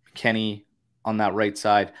 Kenny on that right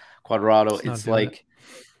side, Cuadrado, it's like,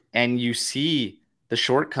 and you see the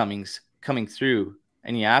shortcomings coming through,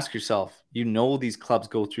 and you ask yourself, these clubs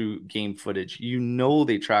go through game footage,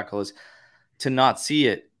 they track all this, to not see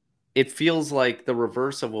it. It feels like the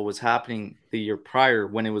reverse of what was happening the year prior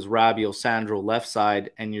when it was Rabiot, Sandro left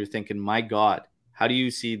side, and you're thinking, my God, how do you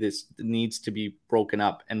see this needs to be broken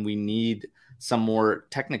up, and we need some more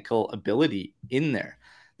technical ability in there.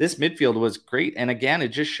 This midfield was great, and again, it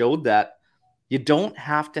just showed that you don't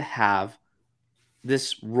have to have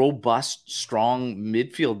this robust, strong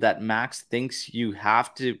midfield that Max thinks you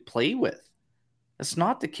have to play with. That's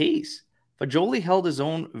not the case. Fagioli held his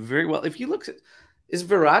own very well. If you look at, is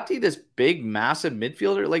Verratti this big, massive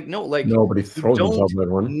midfielder? Nobody throws himself that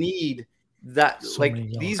one. Need that.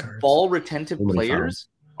 These ball retentive players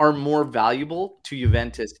are more valuable to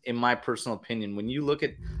Juventus, in my personal opinion. When you look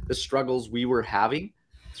at the struggles we were having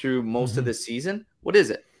through most of the season, what is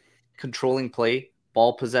it? Controlling play,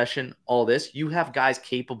 ball possession, all this. You have guys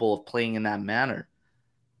capable of playing in that manner.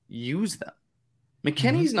 Use them.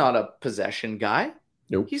 McKennie's not a possession guy.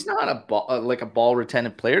 Nope. He's not a ball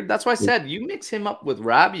retentive player. That's why I said you mix him up with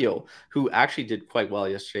Rabiot, who actually did quite well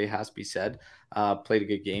yesterday, has to be said. Played a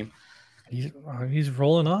good game. He's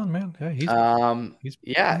rolling on, man.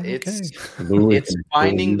 Yeah, it's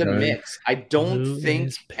finding the mix. I don't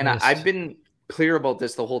think, and I've been clear about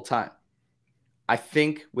this the whole time. I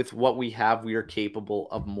think with what we have, we are capable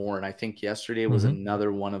of more. And I think yesterday was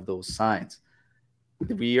another one of those signs.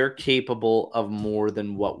 We are capable of more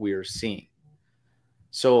than what we are seeing.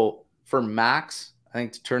 So for Max, I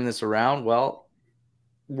think to turn this around, well,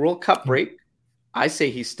 World Cup break, I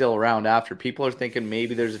say he's still around after. People are thinking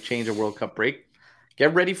maybe there's a change of World Cup break.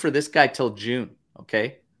 Get ready for this guy till June,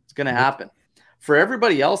 okay? It's going to happen. For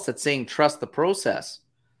everybody else that's saying trust the process,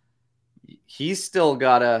 he's still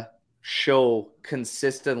got to show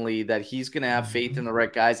consistently that he's going to have faith in the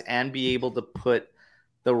right guys and be able to put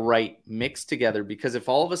the right mix together. Because if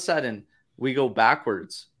all of a sudden we go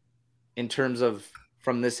backwards in terms of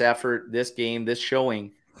from this effort, this game, this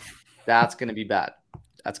showing, that's going to be bad.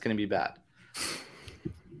 That's going to be bad.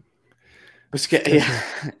 Yeah.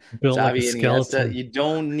 Built like a Xavi skeleton. Iniesta, you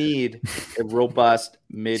don't need a robust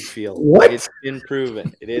midfield. What? It's been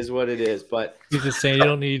proven. It is what it is. But He's just saying you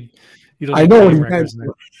don't need. I know what he records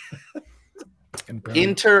meant. there.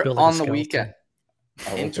 Inter Build like a on the skeleton. weekend.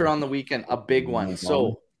 Oh, Inter okay. on the weekend, a big one. No So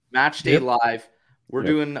problem. match day Yep. live. We're Yep.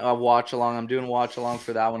 doing a watch along. I'm doing a watch along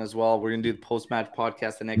for that one as well. We're gonna do the post match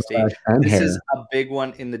podcast the next day. And This hair. is a big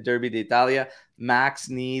one in the Derby d'Italia. Max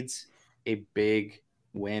needs a big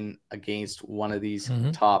win against one of these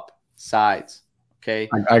Mhm. top sides. Okay.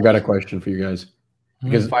 I got a question for you guys.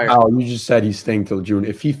 Because Fire. Al, you just said he's staying till June.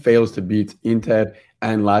 If he fails to beat Inter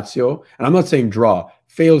and Lazio, and I'm not saying draw,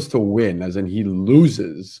 fails to win, as in he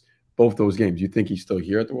loses both those games, you think he's still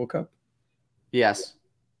here at the World Cup? Yes.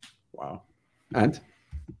 Wow. And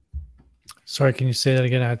Sorry, can you say that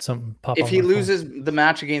again? I had something pop If on he my phone. loses the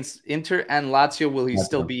match against Inter and Lazio, will he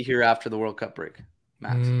still be here after the World Cup break?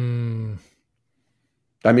 Max.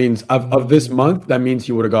 that means of this month, that means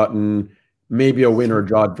he would have gotten maybe a win or a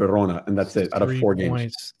draw at Verona, and that's it out of 3 4 games.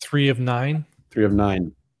 points, 3 of 9. 3 of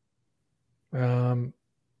 9.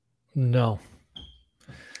 No.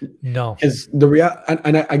 Because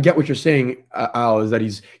and I get what you're saying, Al, is that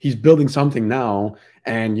he's building something now,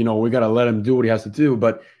 and we got to let him do what he has to do.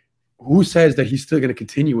 But who says that he's still going to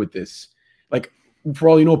continue with this? Like, for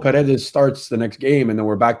all you know, Paredes starts the next game, and then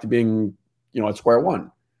we're back to being at square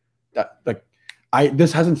one.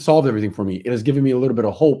 This hasn't solved everything for me. It has given me a little bit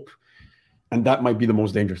of hope, and that might be the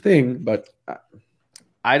most dangerous thing. But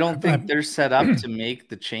I don't think they're set up to make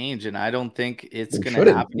the change, and I don't think it's They going to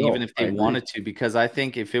shouldn't. happen, No, even if I they agree. wanted to, because I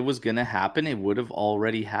think if it was going to happen, it would have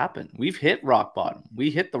already happened. We've hit rock bottom.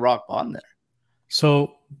 We hit the rock bottom there.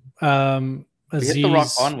 So, We hit the rock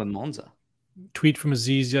Aziz, bottom with Monza. tweet from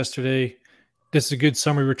Aziz yesterday. This is a good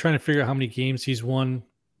summary. We're trying to figure out how many games he's won.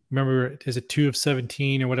 Remember, is it 2 of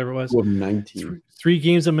 17 or whatever it was? 2 of 19. 3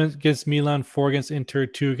 games against Milan, 4 against Inter,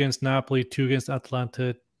 2 against Napoli, 2 against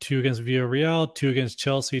Atalanta, 2 against Villarreal, 2 against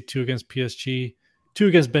Chelsea, 2 against PSG, 2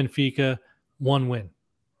 against Benfica, 1 win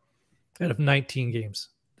out of 19 games.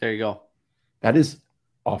 There you go. That is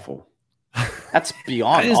awful. That's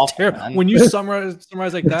beyond That is awful, terrible. man. When you summarize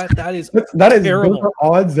like that, that is That is terrible. those are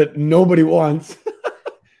odds that nobody wants.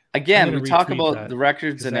 Again, I'm we gonna talk retweet about that, the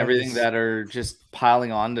records 'cause and that everything is- that are just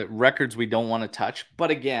piling on, the records we don't want to touch.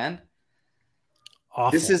 But again,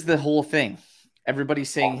 awful. this is the whole thing. Everybody's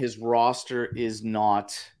saying his roster is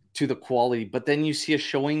not to the quality, but then you see a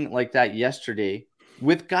showing like that yesterday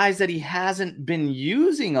with guys that he hasn't been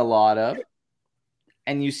using a lot of,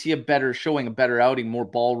 and you see a better showing, a better outing, more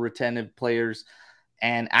ball retentive players,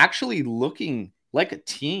 and actually looking like a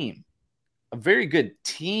team, a very good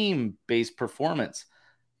team-based performance.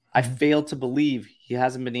 I fail to believe he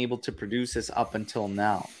hasn't been able to produce this up until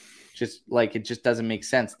now. It just doesn't make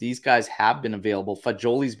sense. These guys have been available.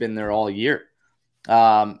 Fagioli's been there all year.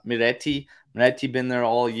 Miretti been there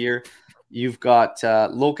all year. You've got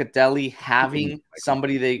Locatelli having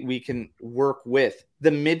somebody we can work with. The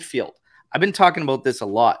midfield. I've been talking about this a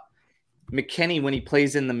lot. McKennie, when he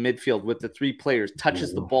plays in the midfield with the 3 players,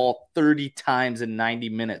 touches the ball 30 times in 90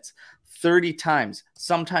 minutes. 30 times,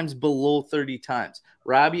 sometimes below 30 times.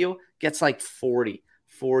 Rabiot gets like 40.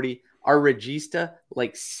 Our Regista,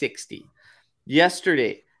 like 60.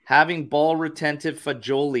 Yesterday, having ball retentive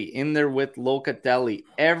Fagioli in there with Locatelli,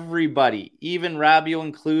 everybody, even Rabiot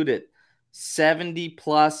included,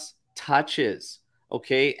 70-plus touches,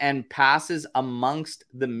 okay, and passes amongst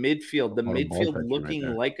the midfield. The A lot of ball midfield touching looking right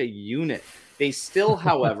there. like a unit. They still,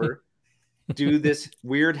 however, do this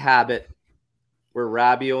weird habit where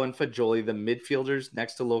Rabiot and Fagioli, the midfielders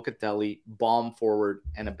next to Locatelli, bomb forward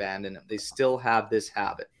and abandon him. They still have this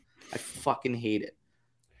habit. I fucking hate it.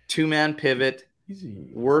 2-man pivot,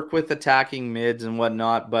 Easy. work with attacking mids and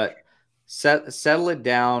whatnot, but settle it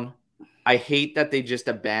down. I hate that they just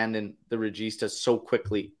abandon the Regista so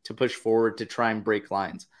quickly to push forward to try and break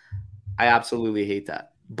lines. I absolutely hate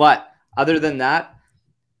that. But other than that,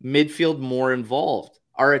 midfield more involved.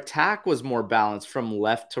 Our attack was more balanced from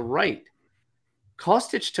left to right.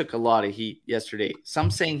 Kostic took a lot of heat yesterday.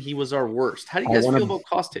 Some saying he was our worst. How do you guys feel about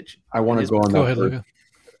Kostic? I want to go on Go that ahead, first. Luca.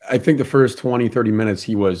 I think the first 20, 30 minutes,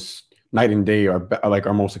 he was night and day,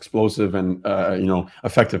 our most explosive and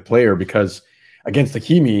effective player, because against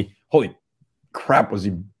Hakimi, holy crap, was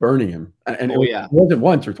he burning him. And it wasn't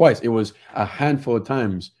once or twice. It was a handful of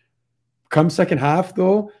times. Come second half,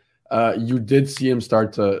 though, You did see him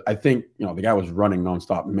start to. I think the guy was running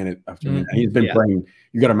nonstop minute after minute. And he's been playing.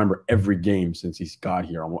 You got to remember every game since he's got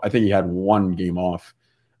here. I think he had one game off.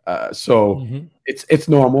 So it's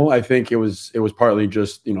normal. I think it was partly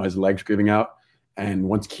just his legs giving out. And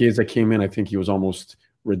once Chiesa came in, I think he was almost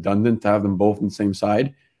redundant to have them both on the same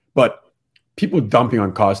side. But people dumping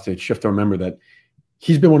on Kostic, you have to remember that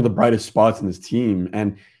he's been one of the brightest spots in this team.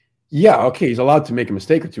 And yeah, okay, he's allowed to make a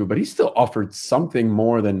mistake or two, but he still offered something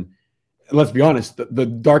more than. Let's be honest, the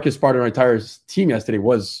darkest part of our entire team yesterday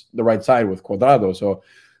was the right side with Cuadrado. So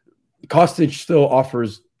Kostic still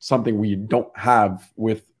offers something we don't have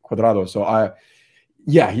with Cuadrado. So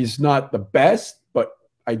he's not the best, but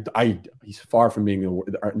he's far from being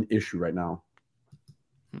an issue right now.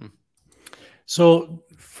 So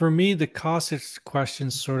for me, the Kostic question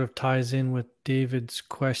sort of ties in with David's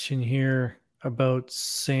question here about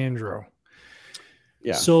Sandro.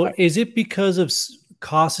 Yeah. So is it because of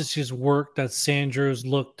Kostic's work that Sandro's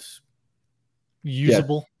looked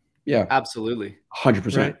usable? Yeah, absolutely,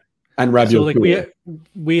 100%. Right? And Rabiot. So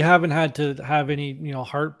we haven't had to have any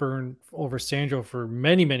heartburn over Sandro for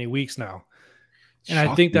many weeks now, and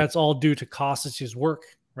I think that's all due to Kostic's work.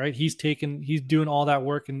 Right? He's doing all that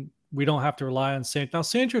work, and we don't have to rely on Sandro. Now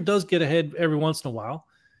Sandro does get ahead every once in a while,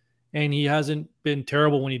 and he hasn't been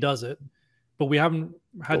terrible when he does it, but we haven't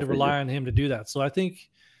had to rely on him to do that. So I think,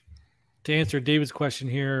 to answer David's question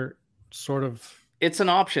here, sort of, it's an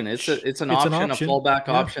option. It's an option, a fallback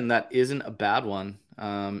option that isn't a bad one.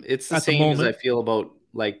 It's the same as I feel about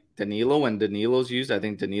like Danilo. When Danilo's used, I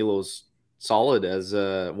think Danilo's solid as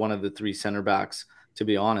one of the three center backs. To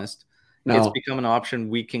be honest, it's become an option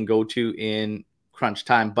we can go to in crunch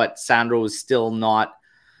time. But Sandro is still not.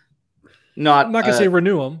 I'm not gonna say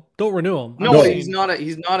renew him. Don't renew him. No, he's not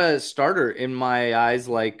a starter in my eyes,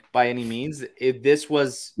 like by any means. This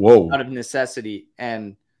was out of necessity,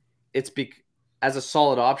 and it's as a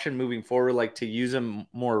solid option moving forward, like to use him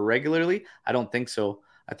more regularly. I don't think so.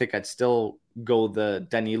 I think I'd still go the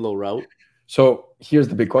Danilo route. So here's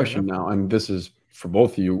the big question now, and this is for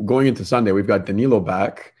both of you. Going into Sunday, we've got Danilo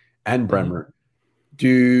back and Bremer.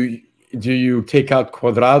 Do you take out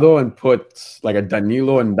Cuadrado and put like a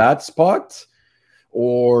Danilo in that spot?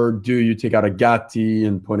 Or do you take out a Gatti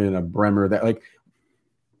and put in a Bremer?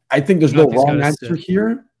 I think there's no wrong answer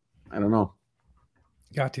here. I don't know.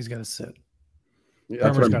 Gatti's got to sit. Yeah,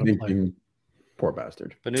 that's what I'm thinking. Poor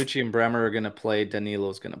bastard. Bonucci and Bremer are going to play.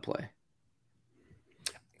 Danilo's going to play.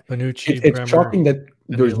 Bonucci, it's shocking that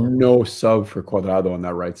there's no sub for Cuadrado on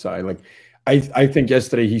that right side. I think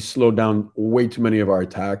yesterday he slowed down way too many of our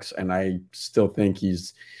attacks, and I still think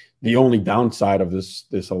he's the only downside of this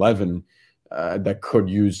 11 that could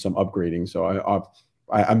use some upgrading. So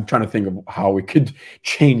I'm trying to think of how we could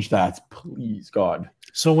change that. Please, God.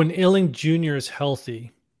 So when Illing Jr. is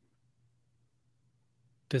healthy,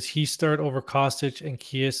 does he start over Kostic and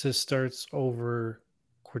Chiesa starts over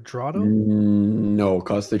Cuadrado? No,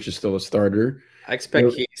 Kostic is still a starter. I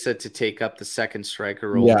expect Chiesa to take up the second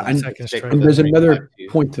striker role. Yeah, and there's another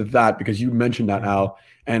point to that, because you mentioned that, Al,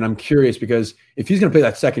 and I'm curious because if he's going to play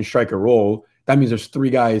that second striker role, that means there's three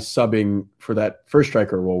guys subbing for that first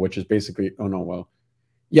striker role, which is basically, we're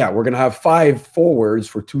going to have 5 forwards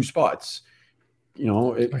for 2 spots.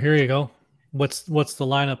 Here you go. What's the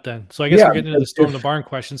lineup then? So I guess we're getting into the Storm the Barn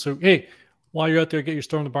question. So, hey, while you're out there, get your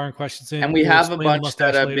Storm the Barn questions in. And we have a bunch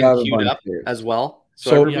that have been queued up as well.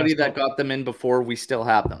 So everybody that got them in before, we still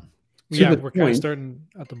have them. Yeah, we're kind of starting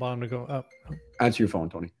at the bottom to go up. Answer your phone,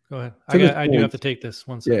 Tony. Go ahead. I do have to take this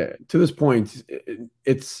one second. Yeah, to this point,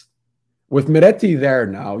 it's with Miretti there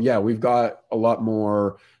now. Yeah, we've got a lot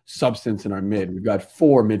more substance in our mid. We've got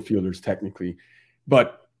 4 midfielders technically,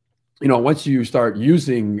 but once you start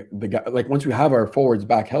using the guy, once we have our forwards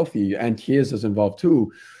back healthy and Chiesa's involved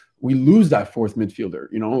too, we lose that 4th midfielder.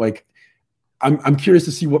 I'm curious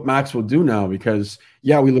to see what Max will do now, because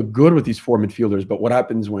we look good with these 4 midfielders, but what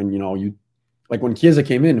happens when when Chiesa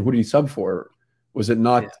came in, who did he sub for? Was it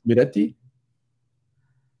not Miretti?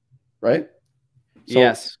 Right? So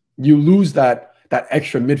yes. You lose that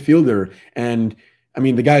extra midfielder, and I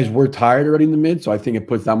mean the guys were tired already in the mid, so I think it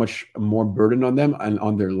puts that much more burden on them and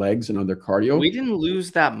on their legs and on their cardio. We didn't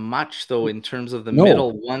lose that much though in terms of the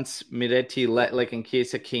middle once Miretti and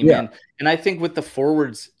Chiesa came in, and I think with the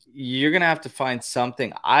forwards, you're going to have to find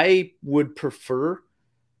something. I would prefer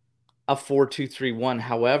a 4-2-3-1.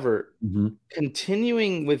 However,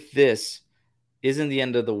 continuing with this isn't the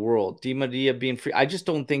end of the world. Di Maria being free, I just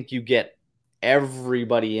don't think you get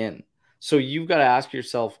everybody in. So you've got to ask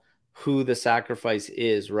yourself who the sacrifice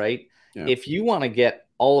is, right? Yeah. If you want to get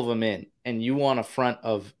all of them in and you want a front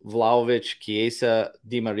of Vlahovic, Chiesa,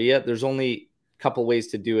 Di Maria, there's only couple ways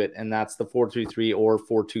to do it, and that's the 4-3-3 or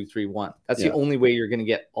 4-2-3-1. That's the only way you're going to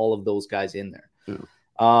get all of those guys in there. Yeah.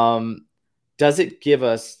 Does it give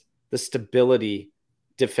us the stability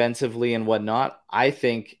defensively and whatnot? I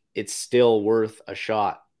think it's still worth a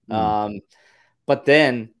shot. But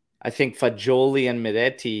then I think Fagioli and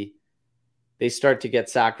Miretti, they start to get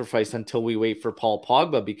sacrificed until we wait for Paul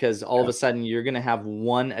Pogba, because all of a sudden you're going to have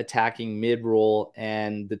one attacking mid-roll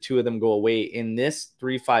and the two of them go away. In this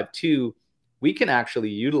 3-5-2, we can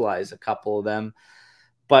actually utilize a couple of them.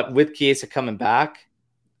 But with Chiesa coming back,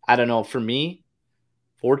 I don't know. For me,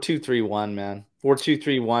 4-2-3-1, man.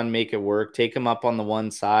 4-2-3-1, make it work. Take him up on the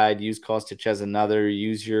one side. Use Kostic as another.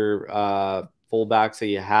 Use your fullbacks that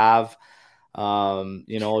you have.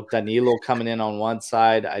 Danilo coming in on one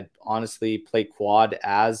side. I'd honestly play Quad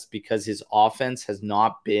because his offense has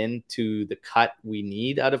not been to the cut we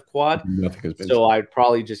need out of Quad. So I'd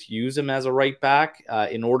probably just use him as a right back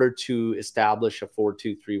in order to establish a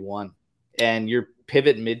 4-2-3-1. And your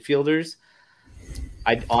pivot midfielders,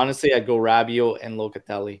 I'd go Rabiot and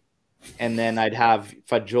Locatelli. And then I'd have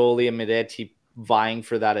Fagioli and Miretti vying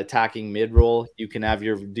for that attacking mid-roll. You can have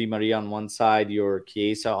your Di Maria on one side, your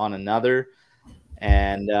Chiesa on another,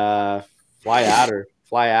 and fly at her.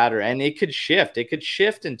 And it could shift. It could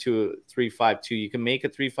shift into a 3-5-2. You can make a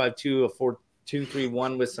 3-5-2, a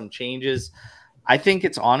 4-2-3-1 with some changes. I think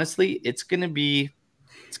it's going to be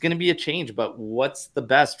a change. But what's the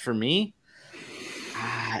best for me?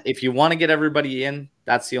 If you want to get everybody in,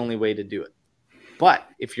 that's the only way to do it. But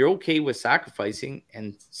if you're okay with sacrificing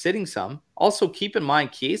and sitting some, also keep in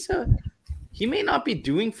mind Chiesa, he may not be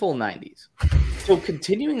doing full 90s. So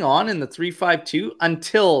continuing on in the 3-5-2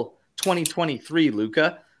 until 2023,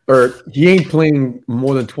 Luca. Or he ain't playing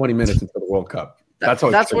more than 20 minutes until the World Cup. That's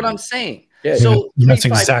what I'm saying. Yeah, so that's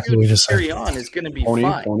exactly what you just said. Carry on is going to be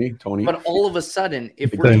fine. Tony. But all of a sudden,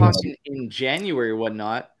 if we're talking in January or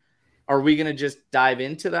whatnot, are we going to just dive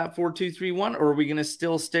into that 4-2-3-1, or are we going to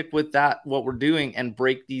still stick with what we're doing and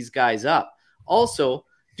break these guys up? Also,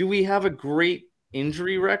 do we have a great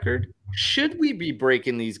injury record? Should we be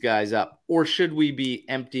breaking these guys up, or should we be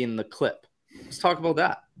emptying the clip? Let's talk about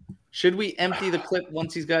that. Should we empty the clip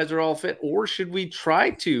once these guys are all fit, or should we try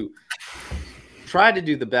to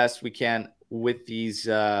do the best we can with these?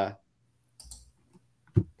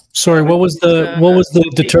 Sorry, what was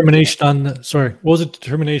the determination on the? Sorry, what was the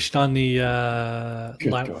determination on the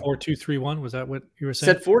 4-2-3-1? Was that what you were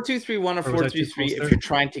saying? Said 4-2-3-1 or 4-3-3 if you're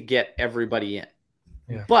trying to get everybody in.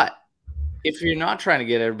 Yeah. But if you're not trying to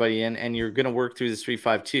get everybody in and you're going to work through this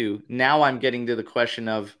 3-5-2, now I'm getting to the question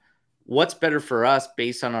of what's better for us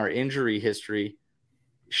based on our injury history.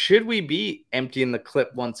 Should we be emptying the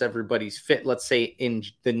clip once everybody's fit? Let's say in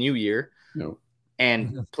the new year,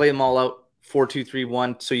 and play them all out.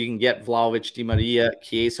 4-2-3-1, so you can get Vlahovic, Di Maria,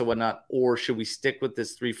 Chiesa, whatnot, or should we stick with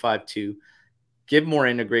this 3-5-2, give more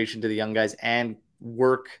integration to the young guys, and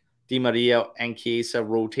work Di Maria and Chiesa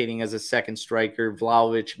rotating as a second striker,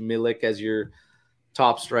 Vlahovic, Milik as your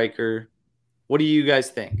top striker? What do you guys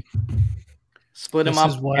think? Split them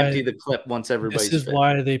up, empty the clip once everybody's fit. This is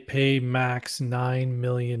why they pay Max $9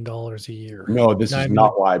 million a year. No, this is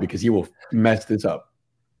not why, because he will mess this up.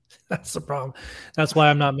 That's the problem. That's why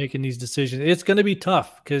I'm not making these decisions. It's going to be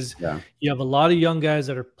tough because you have a lot of young guys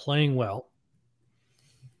that are playing well,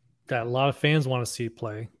 that a lot of fans want to see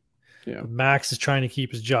play. Yeah. Max is trying to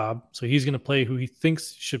keep his job, so he's going to play who he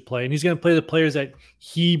thinks should play, and he's going to play the players that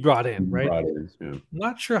he brought in, right? I'm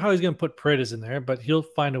not sure how he's going to put Paredes in there, but he'll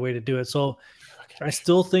find a way to do it. So I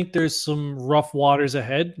still think there's some rough waters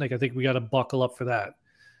ahead. Like, I think we got to buckle up for that.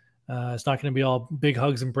 It's not going to be all big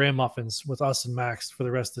hugs and bran muffins with us and Max for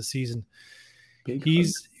the rest of the season.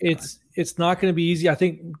 It's not going to be easy. I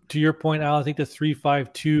think, to your point, Al, I think the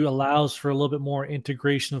 3-5-2 allows for a little bit more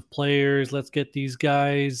integration of players. Let's get these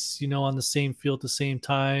guys, on the same field at the same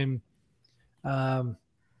time.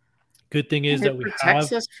 Good thing is that we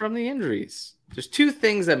protects us from the injuries. There's two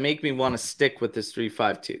things that make me want to stick with this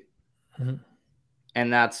 3-5-2. Mm-hmm.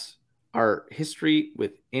 And that's our history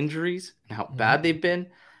with injuries and how bad they've been,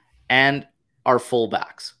 and our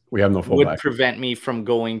fullbacks. We have no fullbacks. Would prevent me from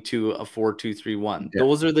going to a 4-2-3-1. Yeah.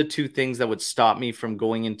 Those are the two things that would stop me from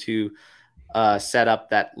going into a setup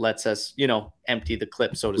that lets us, empty the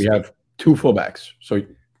clip, so to speak. We have two fullbacks. So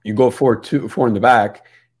you go 4 in the back,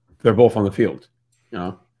 they're both on the field.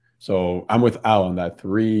 So I'm with Al on that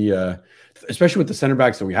 3, especially with the center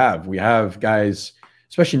backs that we have. We have guys,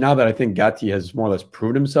 especially now that I think Gatti has more or less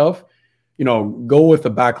proved himself. Go with the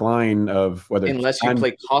back line of whether unless you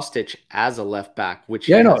play Kostic as a left back, which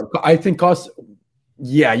I think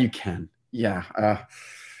you can. I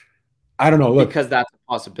don't know. Look, because that's a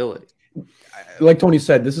possibility. Like Tony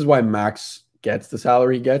said, this is why Max gets the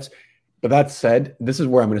salary he gets. But that said, this is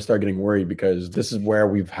where I'm going to start getting worried because this is where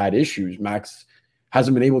we've had issues. Max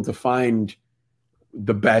hasn't been able to find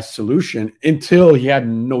the best solution until he had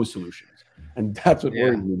no solutions. And that's what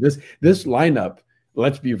worries me. This lineup,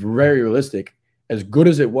 let's be very realistic, as good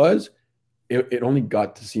as it was, it only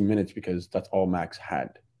got to see minutes because that's all Max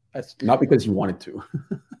had. That's not because he wanted to.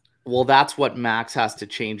 Well, that's what Max has to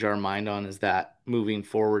change our mind on, is that moving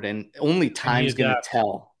forward, and only time's going to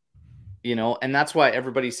tell, and that's why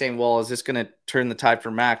everybody's saying, well, is this going to turn the tide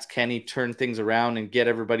for Max? Can he turn things around and get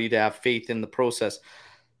everybody to have faith in the process?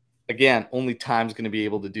 Again, only time's going to be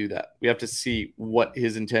able to do that. We have to see what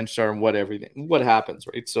his intentions are and what happens,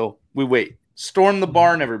 right? So we wait. Storm the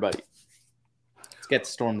barn, everybody. Let's get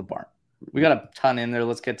to Storm the Barn. We got a ton in there.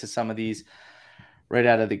 Let's get to some of these right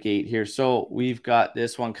out of the gate here. So we've got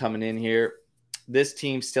this one coming in here. This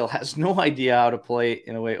team still has no idea how to play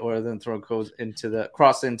in a way other than throw cross into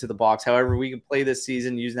the box. However, we can play this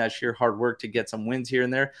season using that sheer hard work to get some wins here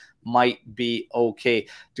and there. Might be okay.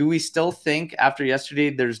 Do we still think after yesterday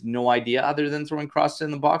there's no idea other than throwing crosses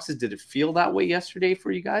in the boxes? Did it feel that way yesterday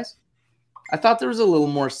for you guys? I thought there was a little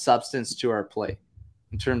more substance to our play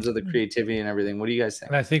in terms of the creativity and everything. What do you guys think?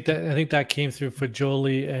 And I think that came through for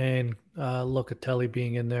Jolie and Locatelli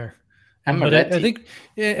being in there. And Moretti. I think,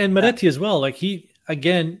 and Moretti as well. Like I'm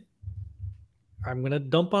going to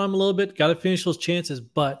dump on him a little bit. Got to finish those chances,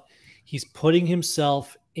 but he's putting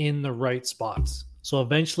himself in the right spots. So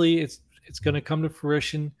eventually it's going to come to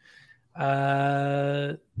fruition.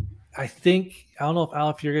 I think, I don't know if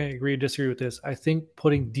Al, if you're going to agree or disagree with this. I think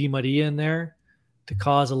putting Di Maria in there to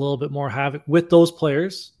cause a little bit more havoc with those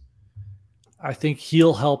players, I think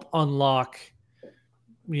he'll help unlock,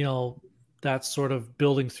 that sort of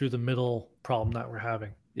building through the middle problem that we're having.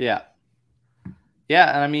 Yeah.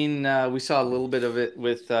 Yeah, and I mean, we saw a little bit of it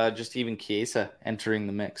with just even Chiesa entering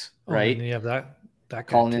the mix, right? And you have that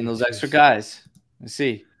calling in those extra guys. Let's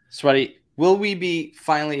see. Sweaty, will we be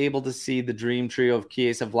finally able to see the dream trio of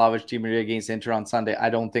Chiesa, Vlahovic, Di Maria against Inter on Sunday? I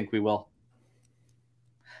don't think we will.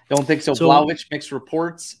 Don't think so. Vlahovic mixed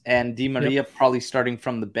reports, and Di Maria probably starting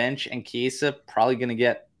from the bench, and Chiesa probably going to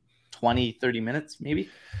get 20, 30 minutes maybe.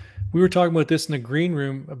 We were talking about this in the green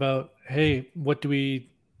room about, hey, what do we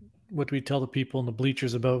tell the people in the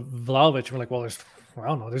bleachers about Vlahovic? We're like, well, I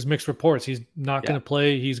don't know. There's mixed reports. He's not going to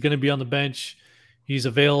play. He's going to be on the bench. He's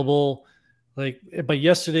available. But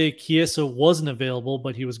yesterday, Chiesa wasn't available,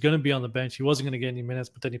 but he was going to be on the bench. He wasn't going to get any minutes,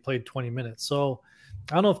 but then he played 20 minutes. So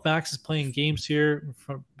I don't know if Max is playing games here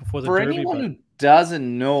before the For derby. anyone who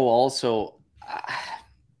doesn't know, also,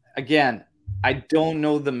 again, I don't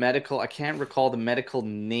know I can't recall the medical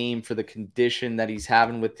name for the condition that he's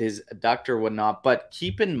having with his adductor or whatnot, but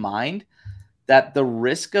keep in mind that the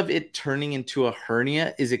risk of it turning into a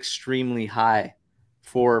hernia is extremely high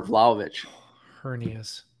for Vlahovic.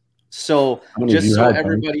 Hernias. So just so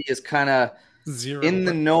everybody is kind of in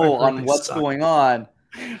the know on what's going on,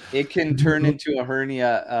 it can turn into a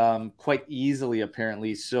hernia quite easily,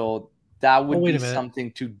 apparently. So that would be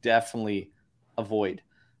something to definitely avoid.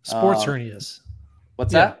 Sports hernias.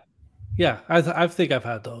 What's that? Yeah, I think I've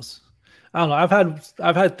had those. I don't know.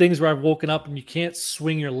 I've had things where I've woken up and you can't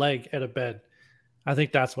swing your leg out of bed. I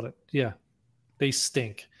think that's what they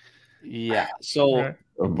stink. Yeah. So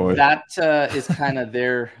that is kind of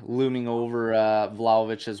there looming over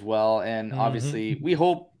Vlahovic as well. And obviously we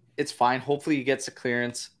hope it's fine. Hopefully he gets a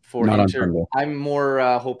clearance for Inter. I'm more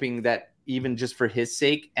hoping that even just for his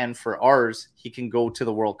sake and for ours, he can go to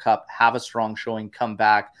the World Cup, have a strong showing, come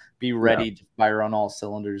back, be ready to fire on all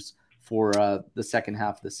cylinders for the second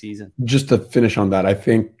half of the season. Just to finish on that, I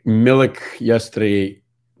think Milik yesterday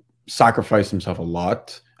sacrificed himself a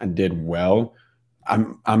lot and did well.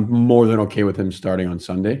 I'm more than okay with him starting on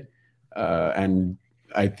Sunday. And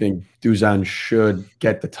I think Dusan should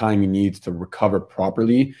get the time he needs to recover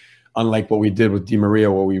properly, unlike what we did with Di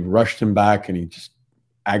Maria, where we rushed him back and he just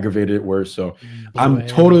aggravated it worse. So I'm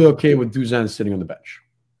totally okay with Dusan sitting on the bench.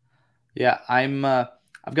 Yeah,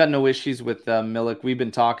 I've got no issues with Milik. We've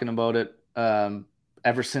been talking about it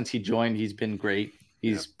ever since he joined. He's been great.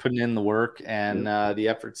 He's putting in the work and the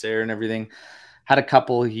efforts there and everything. Had a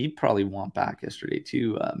couple he'd probably want back yesterday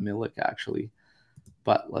too, Milik actually.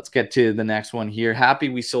 But let's get to the next one here. Happy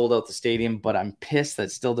we sold out the stadium, but I'm pissed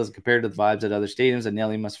that still doesn't compare to the vibes at other stadiums. And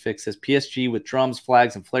Nelly must fix this. PSG with drums,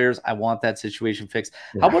 flags, and flares. I want that situation fixed.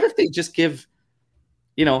 How about if they just give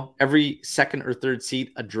every second or third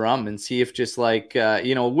seat a drum and see if just like,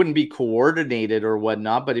 it wouldn't be coordinated or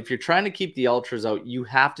whatnot. But if you're trying to keep the ultras out, you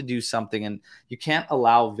have to do something, and you can't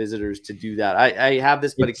allow visitors to do that. I have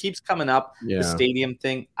this, but it keeps coming up, the stadium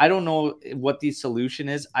thing. I don't know what the solution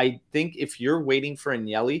is. I think if you're waiting for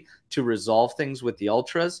Agnelli to resolve things with the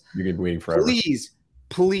ultras, you're going to be waiting forever.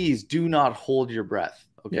 Please do not hold your breath.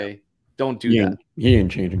 Okay. Yeah. Don't do that. He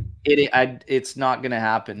ain't changing. It's not going to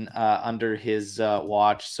happen under his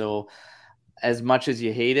watch. So as much as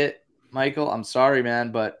you hate it, Michael, I'm sorry,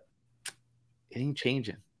 man, but it ain't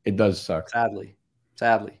changing. It does suck. Sadly.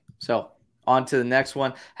 So on to the next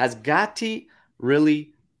one. Has Gatti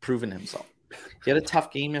really proven himself? He had a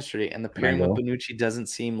tough game yesterday, and the pairing with Bonucci doesn't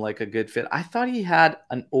seem like a good fit. I thought he had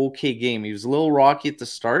an okay game. He was a little rocky at the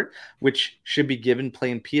start, which should be given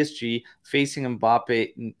playing PSG, facing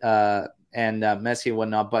Mbappe and Messi and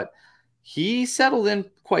whatnot. But he settled in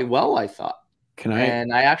quite well, I thought.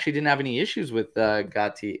 And I actually didn't have any issues with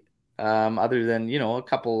Gatti, other than, a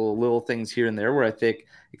couple of little things here and there where I think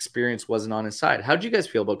experience wasn't on his side. How did you guys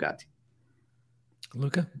feel about Gatti?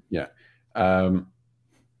 Luca? Yeah.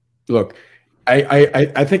 Look,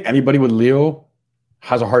 I think anybody with Leo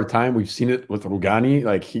has a hard time. We've seen it with Rugani.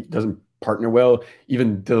 Like, he doesn't partner well.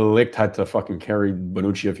 Even De Ligt had to fucking carry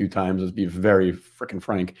Bonucci a few times, let's be very freaking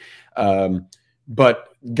frank. But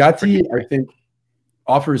Gatti, I think,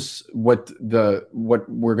 offers what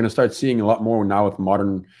we're going to start seeing a lot more now with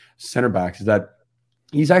modern center backs, is that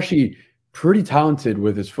he's actually pretty talented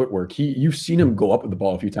with his footwork. You've seen him go up with the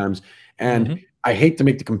ball a few times, and I hate to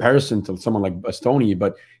make the comparison to someone like Bastoni,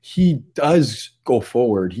 but he does go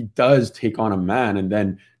forward. He does take on a man and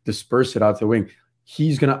then disperse it out to the wing.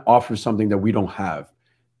 He's going to offer something that we don't have.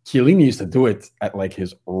 Chiellini used to do it at like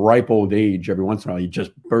his ripe old age. Every once in a while, he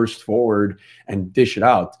just burst forward and dish it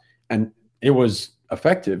out. And it was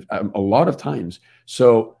effective a lot of times.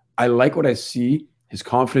 So I like what I see. His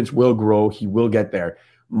confidence will grow. He will get there.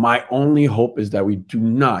 My only hope is that we do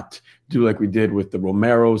not do like we did with the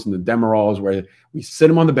Romeros and the Demirols, where we sit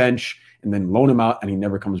him on the bench and then loan him out and he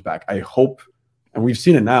never comes back. I hope, and we've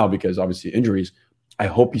seen it now because obviously injuries, I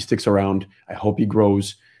hope he sticks around. I hope he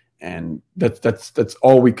grows. And that's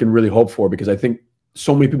all we can really hope for, because I think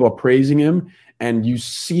so many people are praising him, and you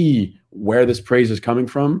see where this praise is coming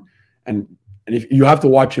from. And if you have to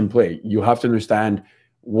watch him play, you have to understand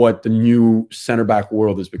what the new center back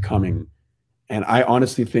world is becoming. And I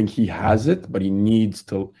honestly think he has it, but he needs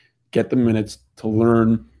to get the minutes to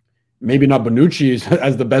learn. Maybe not Bonucci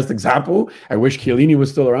as the best example. I wish Chiellini was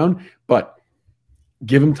still around, but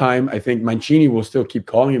give him time. I think Mancini will still keep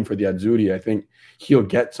calling him for the Azzurri. I think he'll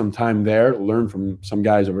get some time there, learn from some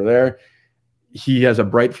guys over there. He has a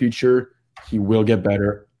bright future. He will get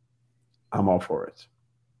better. I'm all for it.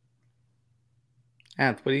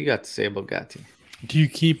 Ant, what do you got to say about Gatti? Do you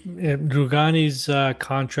keep Rugani's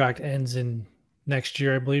contract ends in next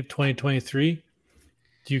year, I believe, 2023?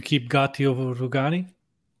 Do you keep Gatti over Rugani?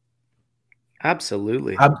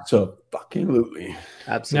 Absolutely. Absolutely.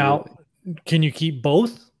 Now, can you keep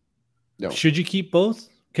both? No. Should you keep both?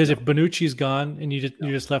 Because if Bonucci's gone and you're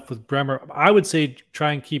just left with Bremer, I would say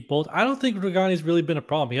try and keep both. I don't think Rugani's really been a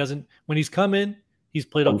problem. He hasn't, when he's come in, he's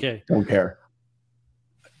played okay. Don't care.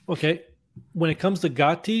 Okay. When it comes to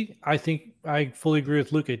Gatti, I think I fully agree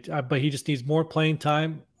with Luca, but he just needs more playing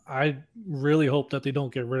time. I really hope that they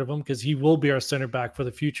don't get rid of him, because he will be our center back for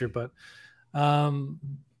the future. But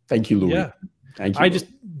thank you, Louis. Yeah. Thank you. I just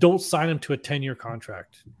don't sign him to a 10-year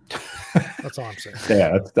contract. That's all I'm saying.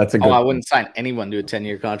 Yeah, that's a good. I wouldn't sign anyone to a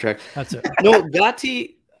 10-year contract. That's it. No,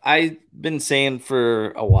 Gatti, I've been saying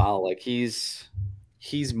for a while, like he's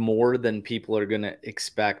more than people are gonna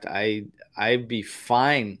expect. I'd be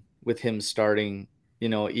fine with him starting,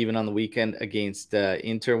 even on the weekend against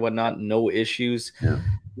Inter, whatnot, no issues. Yeah.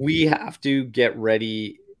 We have to get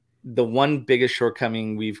ready. The one biggest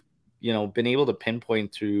shortcoming we've, been able to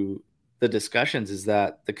pinpoint through the discussions is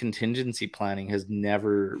that the contingency planning has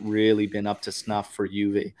never really been up to snuff for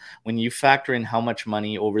Juve. When you factor in how much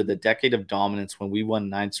money over the decade of dominance, when we won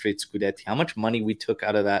 9 straight Scudetti, how much money we took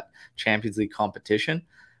out of that Champions League competition,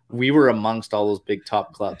 we were amongst all those big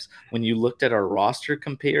top clubs. When you looked at our roster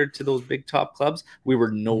compared to those big top clubs, we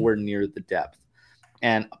were nowhere near the depth.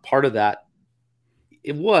 And a part of that,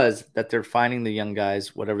 it was that they're finding the young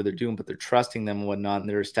guys, whatever they're doing, but they're trusting them and whatnot, and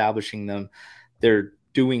they're establishing them. They're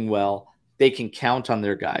doing well. They can count on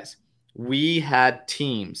their guys. We had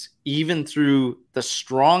teams, even through the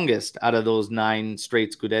strongest out of those 9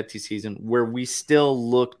 straight Scudetti season, where we still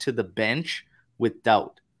look to the bench with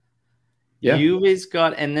doubt. Yeah. Juve's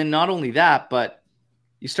got, and then not only that, but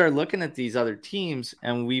you start looking at these other teams,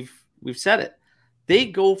 and we've said it. They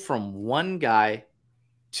go from one guy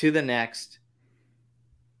to the next.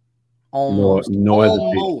 No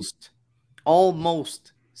hesitation.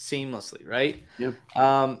 Almost seamlessly, right? Yep.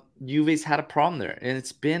 Juve's had a problem there, and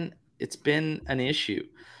it's been an issue.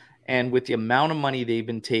 And with the amount of money they've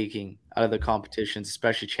been taking out of the competitions,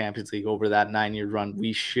 especially Champions League over that 9-year run,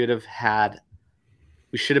 we should have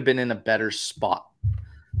been in a better spot.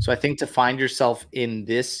 So I think to find yourself in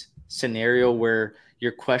this scenario where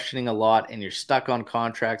you're questioning a lot and you're stuck on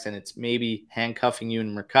contracts and it's maybe handcuffing you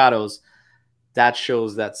in mercados, that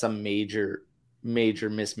shows that some major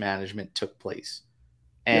mismanagement took place.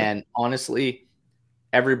 And honestly,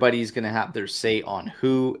 everybody's going to have their say on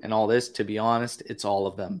who and all this. To be honest, it's all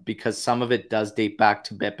of them, because some of it does date back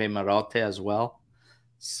to Beppe Marotta as well.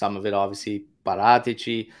 Some of it, obviously,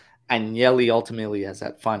 Paratici. Agnelli ultimately has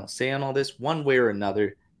that final say on all this. One way or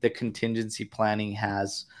another, the contingency planning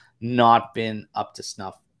has not been up to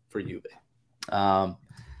snuff for Juve.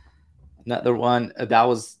 Another one, that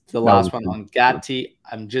was the last one on Gatti.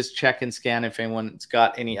 I'm just checking scan if anyone's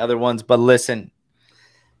got any other ones. But listen,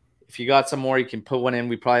 if you got some more, you can put one in.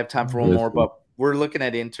 We probably have time for one more, but we're looking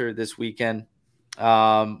at Inter this weekend.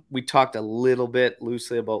 We talked a little bit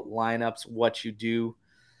loosely about lineups, what you do.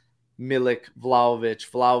 Milik,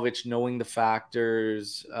 Vlahovic, knowing the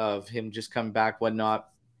factors of him just coming back, whatnot.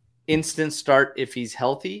 Instant start if he's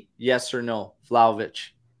healthy, yes or no, Vlahovic?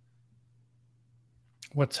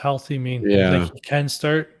 What's healthy mean? Yeah. Like he can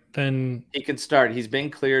start, then he can start. He's been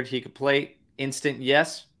cleared. He could play. Instant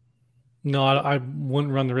yes? No, I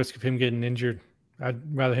wouldn't run the risk of him getting injured. I'd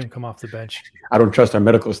rather him come off the bench. I don't trust our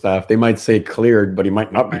medical staff. They might say cleared, but he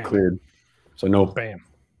might not be cleared. So no. Bam.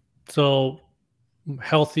 So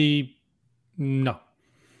healthy, no.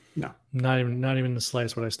 Not even the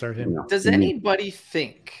slightest would I start him. No. Does anybody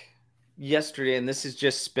think yesterday, and this is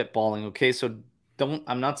just spitballing, okay? So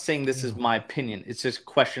I'm not saying this is my opinion. It's just a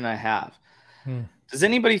question I have. Does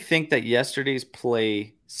anybody think that yesterday's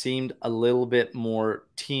play seemed a little bit more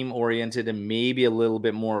team-oriented and maybe a little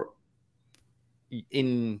bit more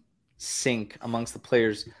in sync amongst the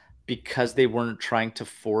players because they weren't trying to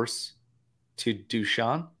force to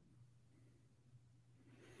Dusan?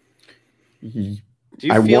 Do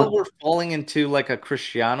you feel we're falling into like a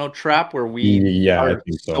Cristiano trap where we are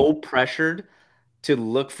so pressured to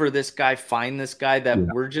look for this guy, find this guy, that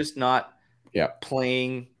we're just not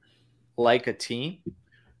playing like a team?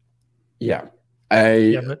 Yeah.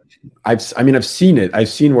 I've seen it. I've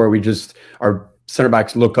seen where we just, our center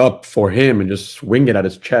backs look up for him and just swing it at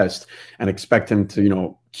his chest and expect him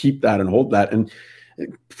to, keep that and hold that. And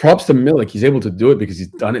props to Milik. He's able to do it because he's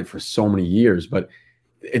done it for so many years, but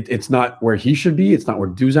it's not where he should be. It's not where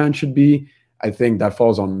Dusan should be. I think that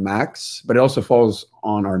falls on Max, but it also falls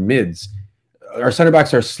on our mids. Our center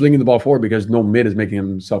backs are slinging the ball forward because no mid is making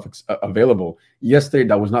himself available. Yesterday,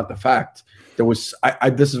 that was not the fact. There was,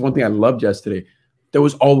 this is one thing I loved yesterday. There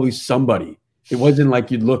was always somebody. It wasn't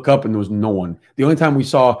like you'd look up and there was no one. The only time we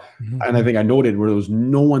saw, and I think I noted where there was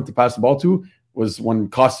no one to pass the ball to, was when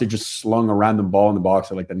Costa just slung a random ball in the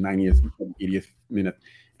box at like the 90th, 80th minute.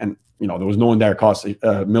 And, there was no one there. Costa,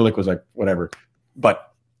 Milik was like, whatever.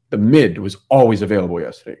 But the mid was always available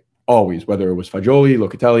yesterday. Always. Whether it was Fagioli,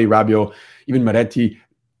 Locatelli, Rabiot, even Maretti,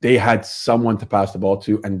 they had someone to pass the ball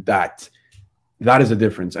to. And that is a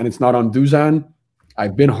difference. And it's not on Dusan.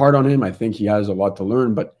 I've been hard on him. I think he has a lot to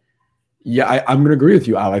learn. But yeah, I'm going to agree with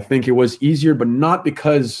you, Al. I think it was easier, but not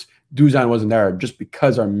because Dusan wasn't there, just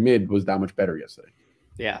because our mid was that much better yesterday.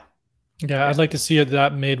 Yeah. Yeah, I'd like to see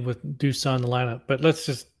that mid with Dusan in the lineup, but let's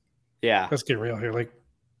get real here. Like,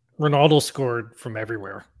 Ronaldo scored from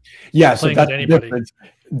everywhere. Yeah, so that's the difference.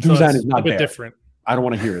 Dusan is not a bit different. I don't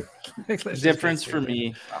want to hear it. The difference for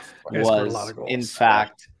me was, in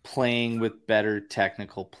fact, playing with better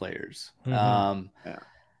technical players. And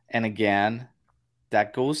again,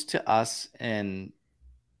 that goes to us and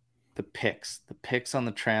the picks on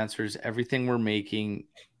the transfers, everything we're making.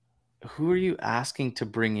 Who are you asking to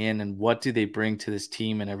bring in and what do they bring to this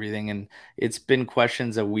team and everything? And it's been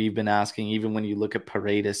questions that we've been asking, even when you look at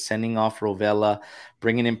Paredes, sending off Rovella,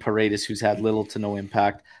 bringing in Paredes, who's had little to no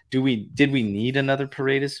impact. Did we need another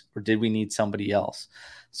Paredes or did we need somebody else?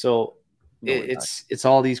 So it's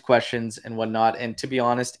all these questions and whatnot. And to be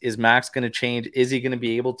honest, is Max going to change? Is he going to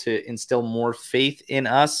be able to instill more faith in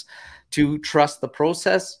us to trust the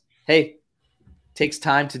process? Hey, it takes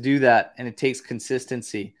time to do that and it takes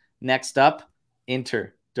consistency. Next up,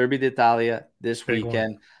 Inter, Derby d'Italia this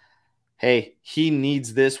weekend. Hey, he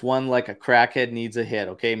needs this one like a crackhead needs a hit,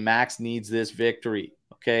 okay? Max needs this victory,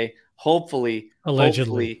 okay? Hopefully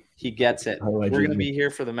he gets it. We're going to be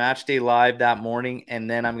here for the match day live that morning, and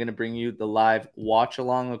then I'm going to bring you the live watch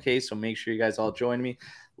along, okay? So make sure you guys all join me.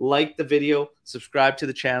 like the video, subscribe to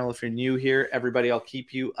the channel if you're new here. Everybody, I'll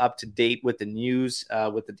keep you up to date with the news,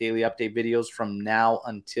 with the daily update videos from now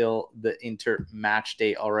until the Inter match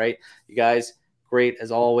day. All right, you guys, great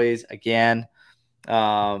as always. Again,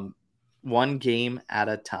 one game at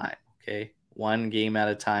a time. Okay, one game at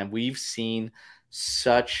a time. We've seen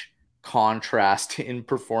such contrast in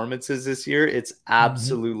performances this year. It's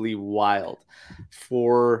absolutely wild.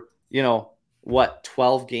 For,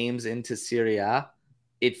 12 games into Serie A,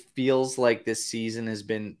 it feels like this season has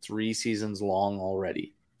been 3 seasons long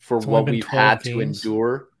already for what we've had to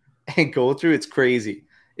endure and go through. It's crazy.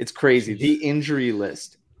 It's crazy. The injury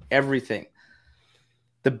list, everything.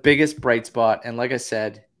 The biggest bright spot, and like I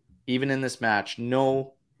said, even in this match,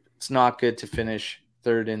 no, it's not good to finish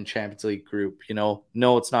third in Champions League group. No,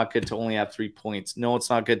 it's not good to only have 3 points. No,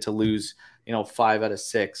 it's not good to lose, 5 out of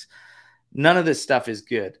 6. None of this stuff is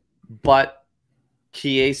good. But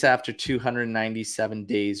Chiesa, after 297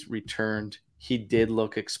 days, returned. He did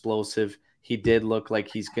look explosive. He did look like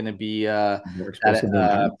he's going to be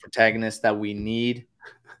that protagonist that we need.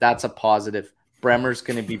 That's a positive. Bremer's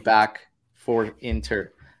going to be back for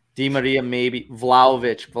Inter. Di Maria maybe.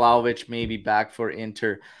 Vlahovic maybe back for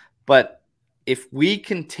Inter. But if we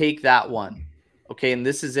can take that one, okay, and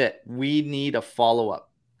this is it, we need a follow-up.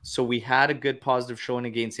 So we had a good positive showing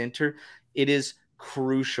against Inter. It is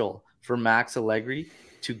crucial for Max Allegri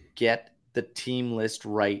to get the team list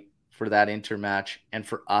right for that Inter match and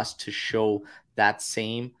for us to show that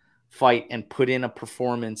same fight and put in a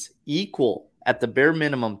performance equal at the bare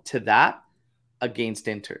minimum to that against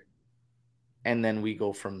Inter. And then we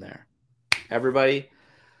go from there. Everybody,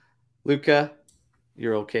 Luca,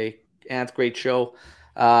 you're okay. Ant, great show.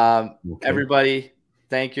 Everybody,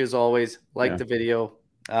 thank you as always. Like the video.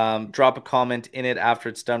 Drop a comment in it after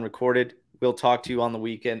it's done recorded. We'll talk to you on the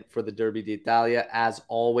weekend for the Derby d'Italia. As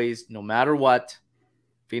always, no matter what,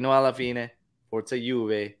 fino alla fine, Forza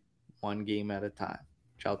Juve, one game at a time.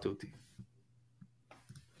 Ciao tutti.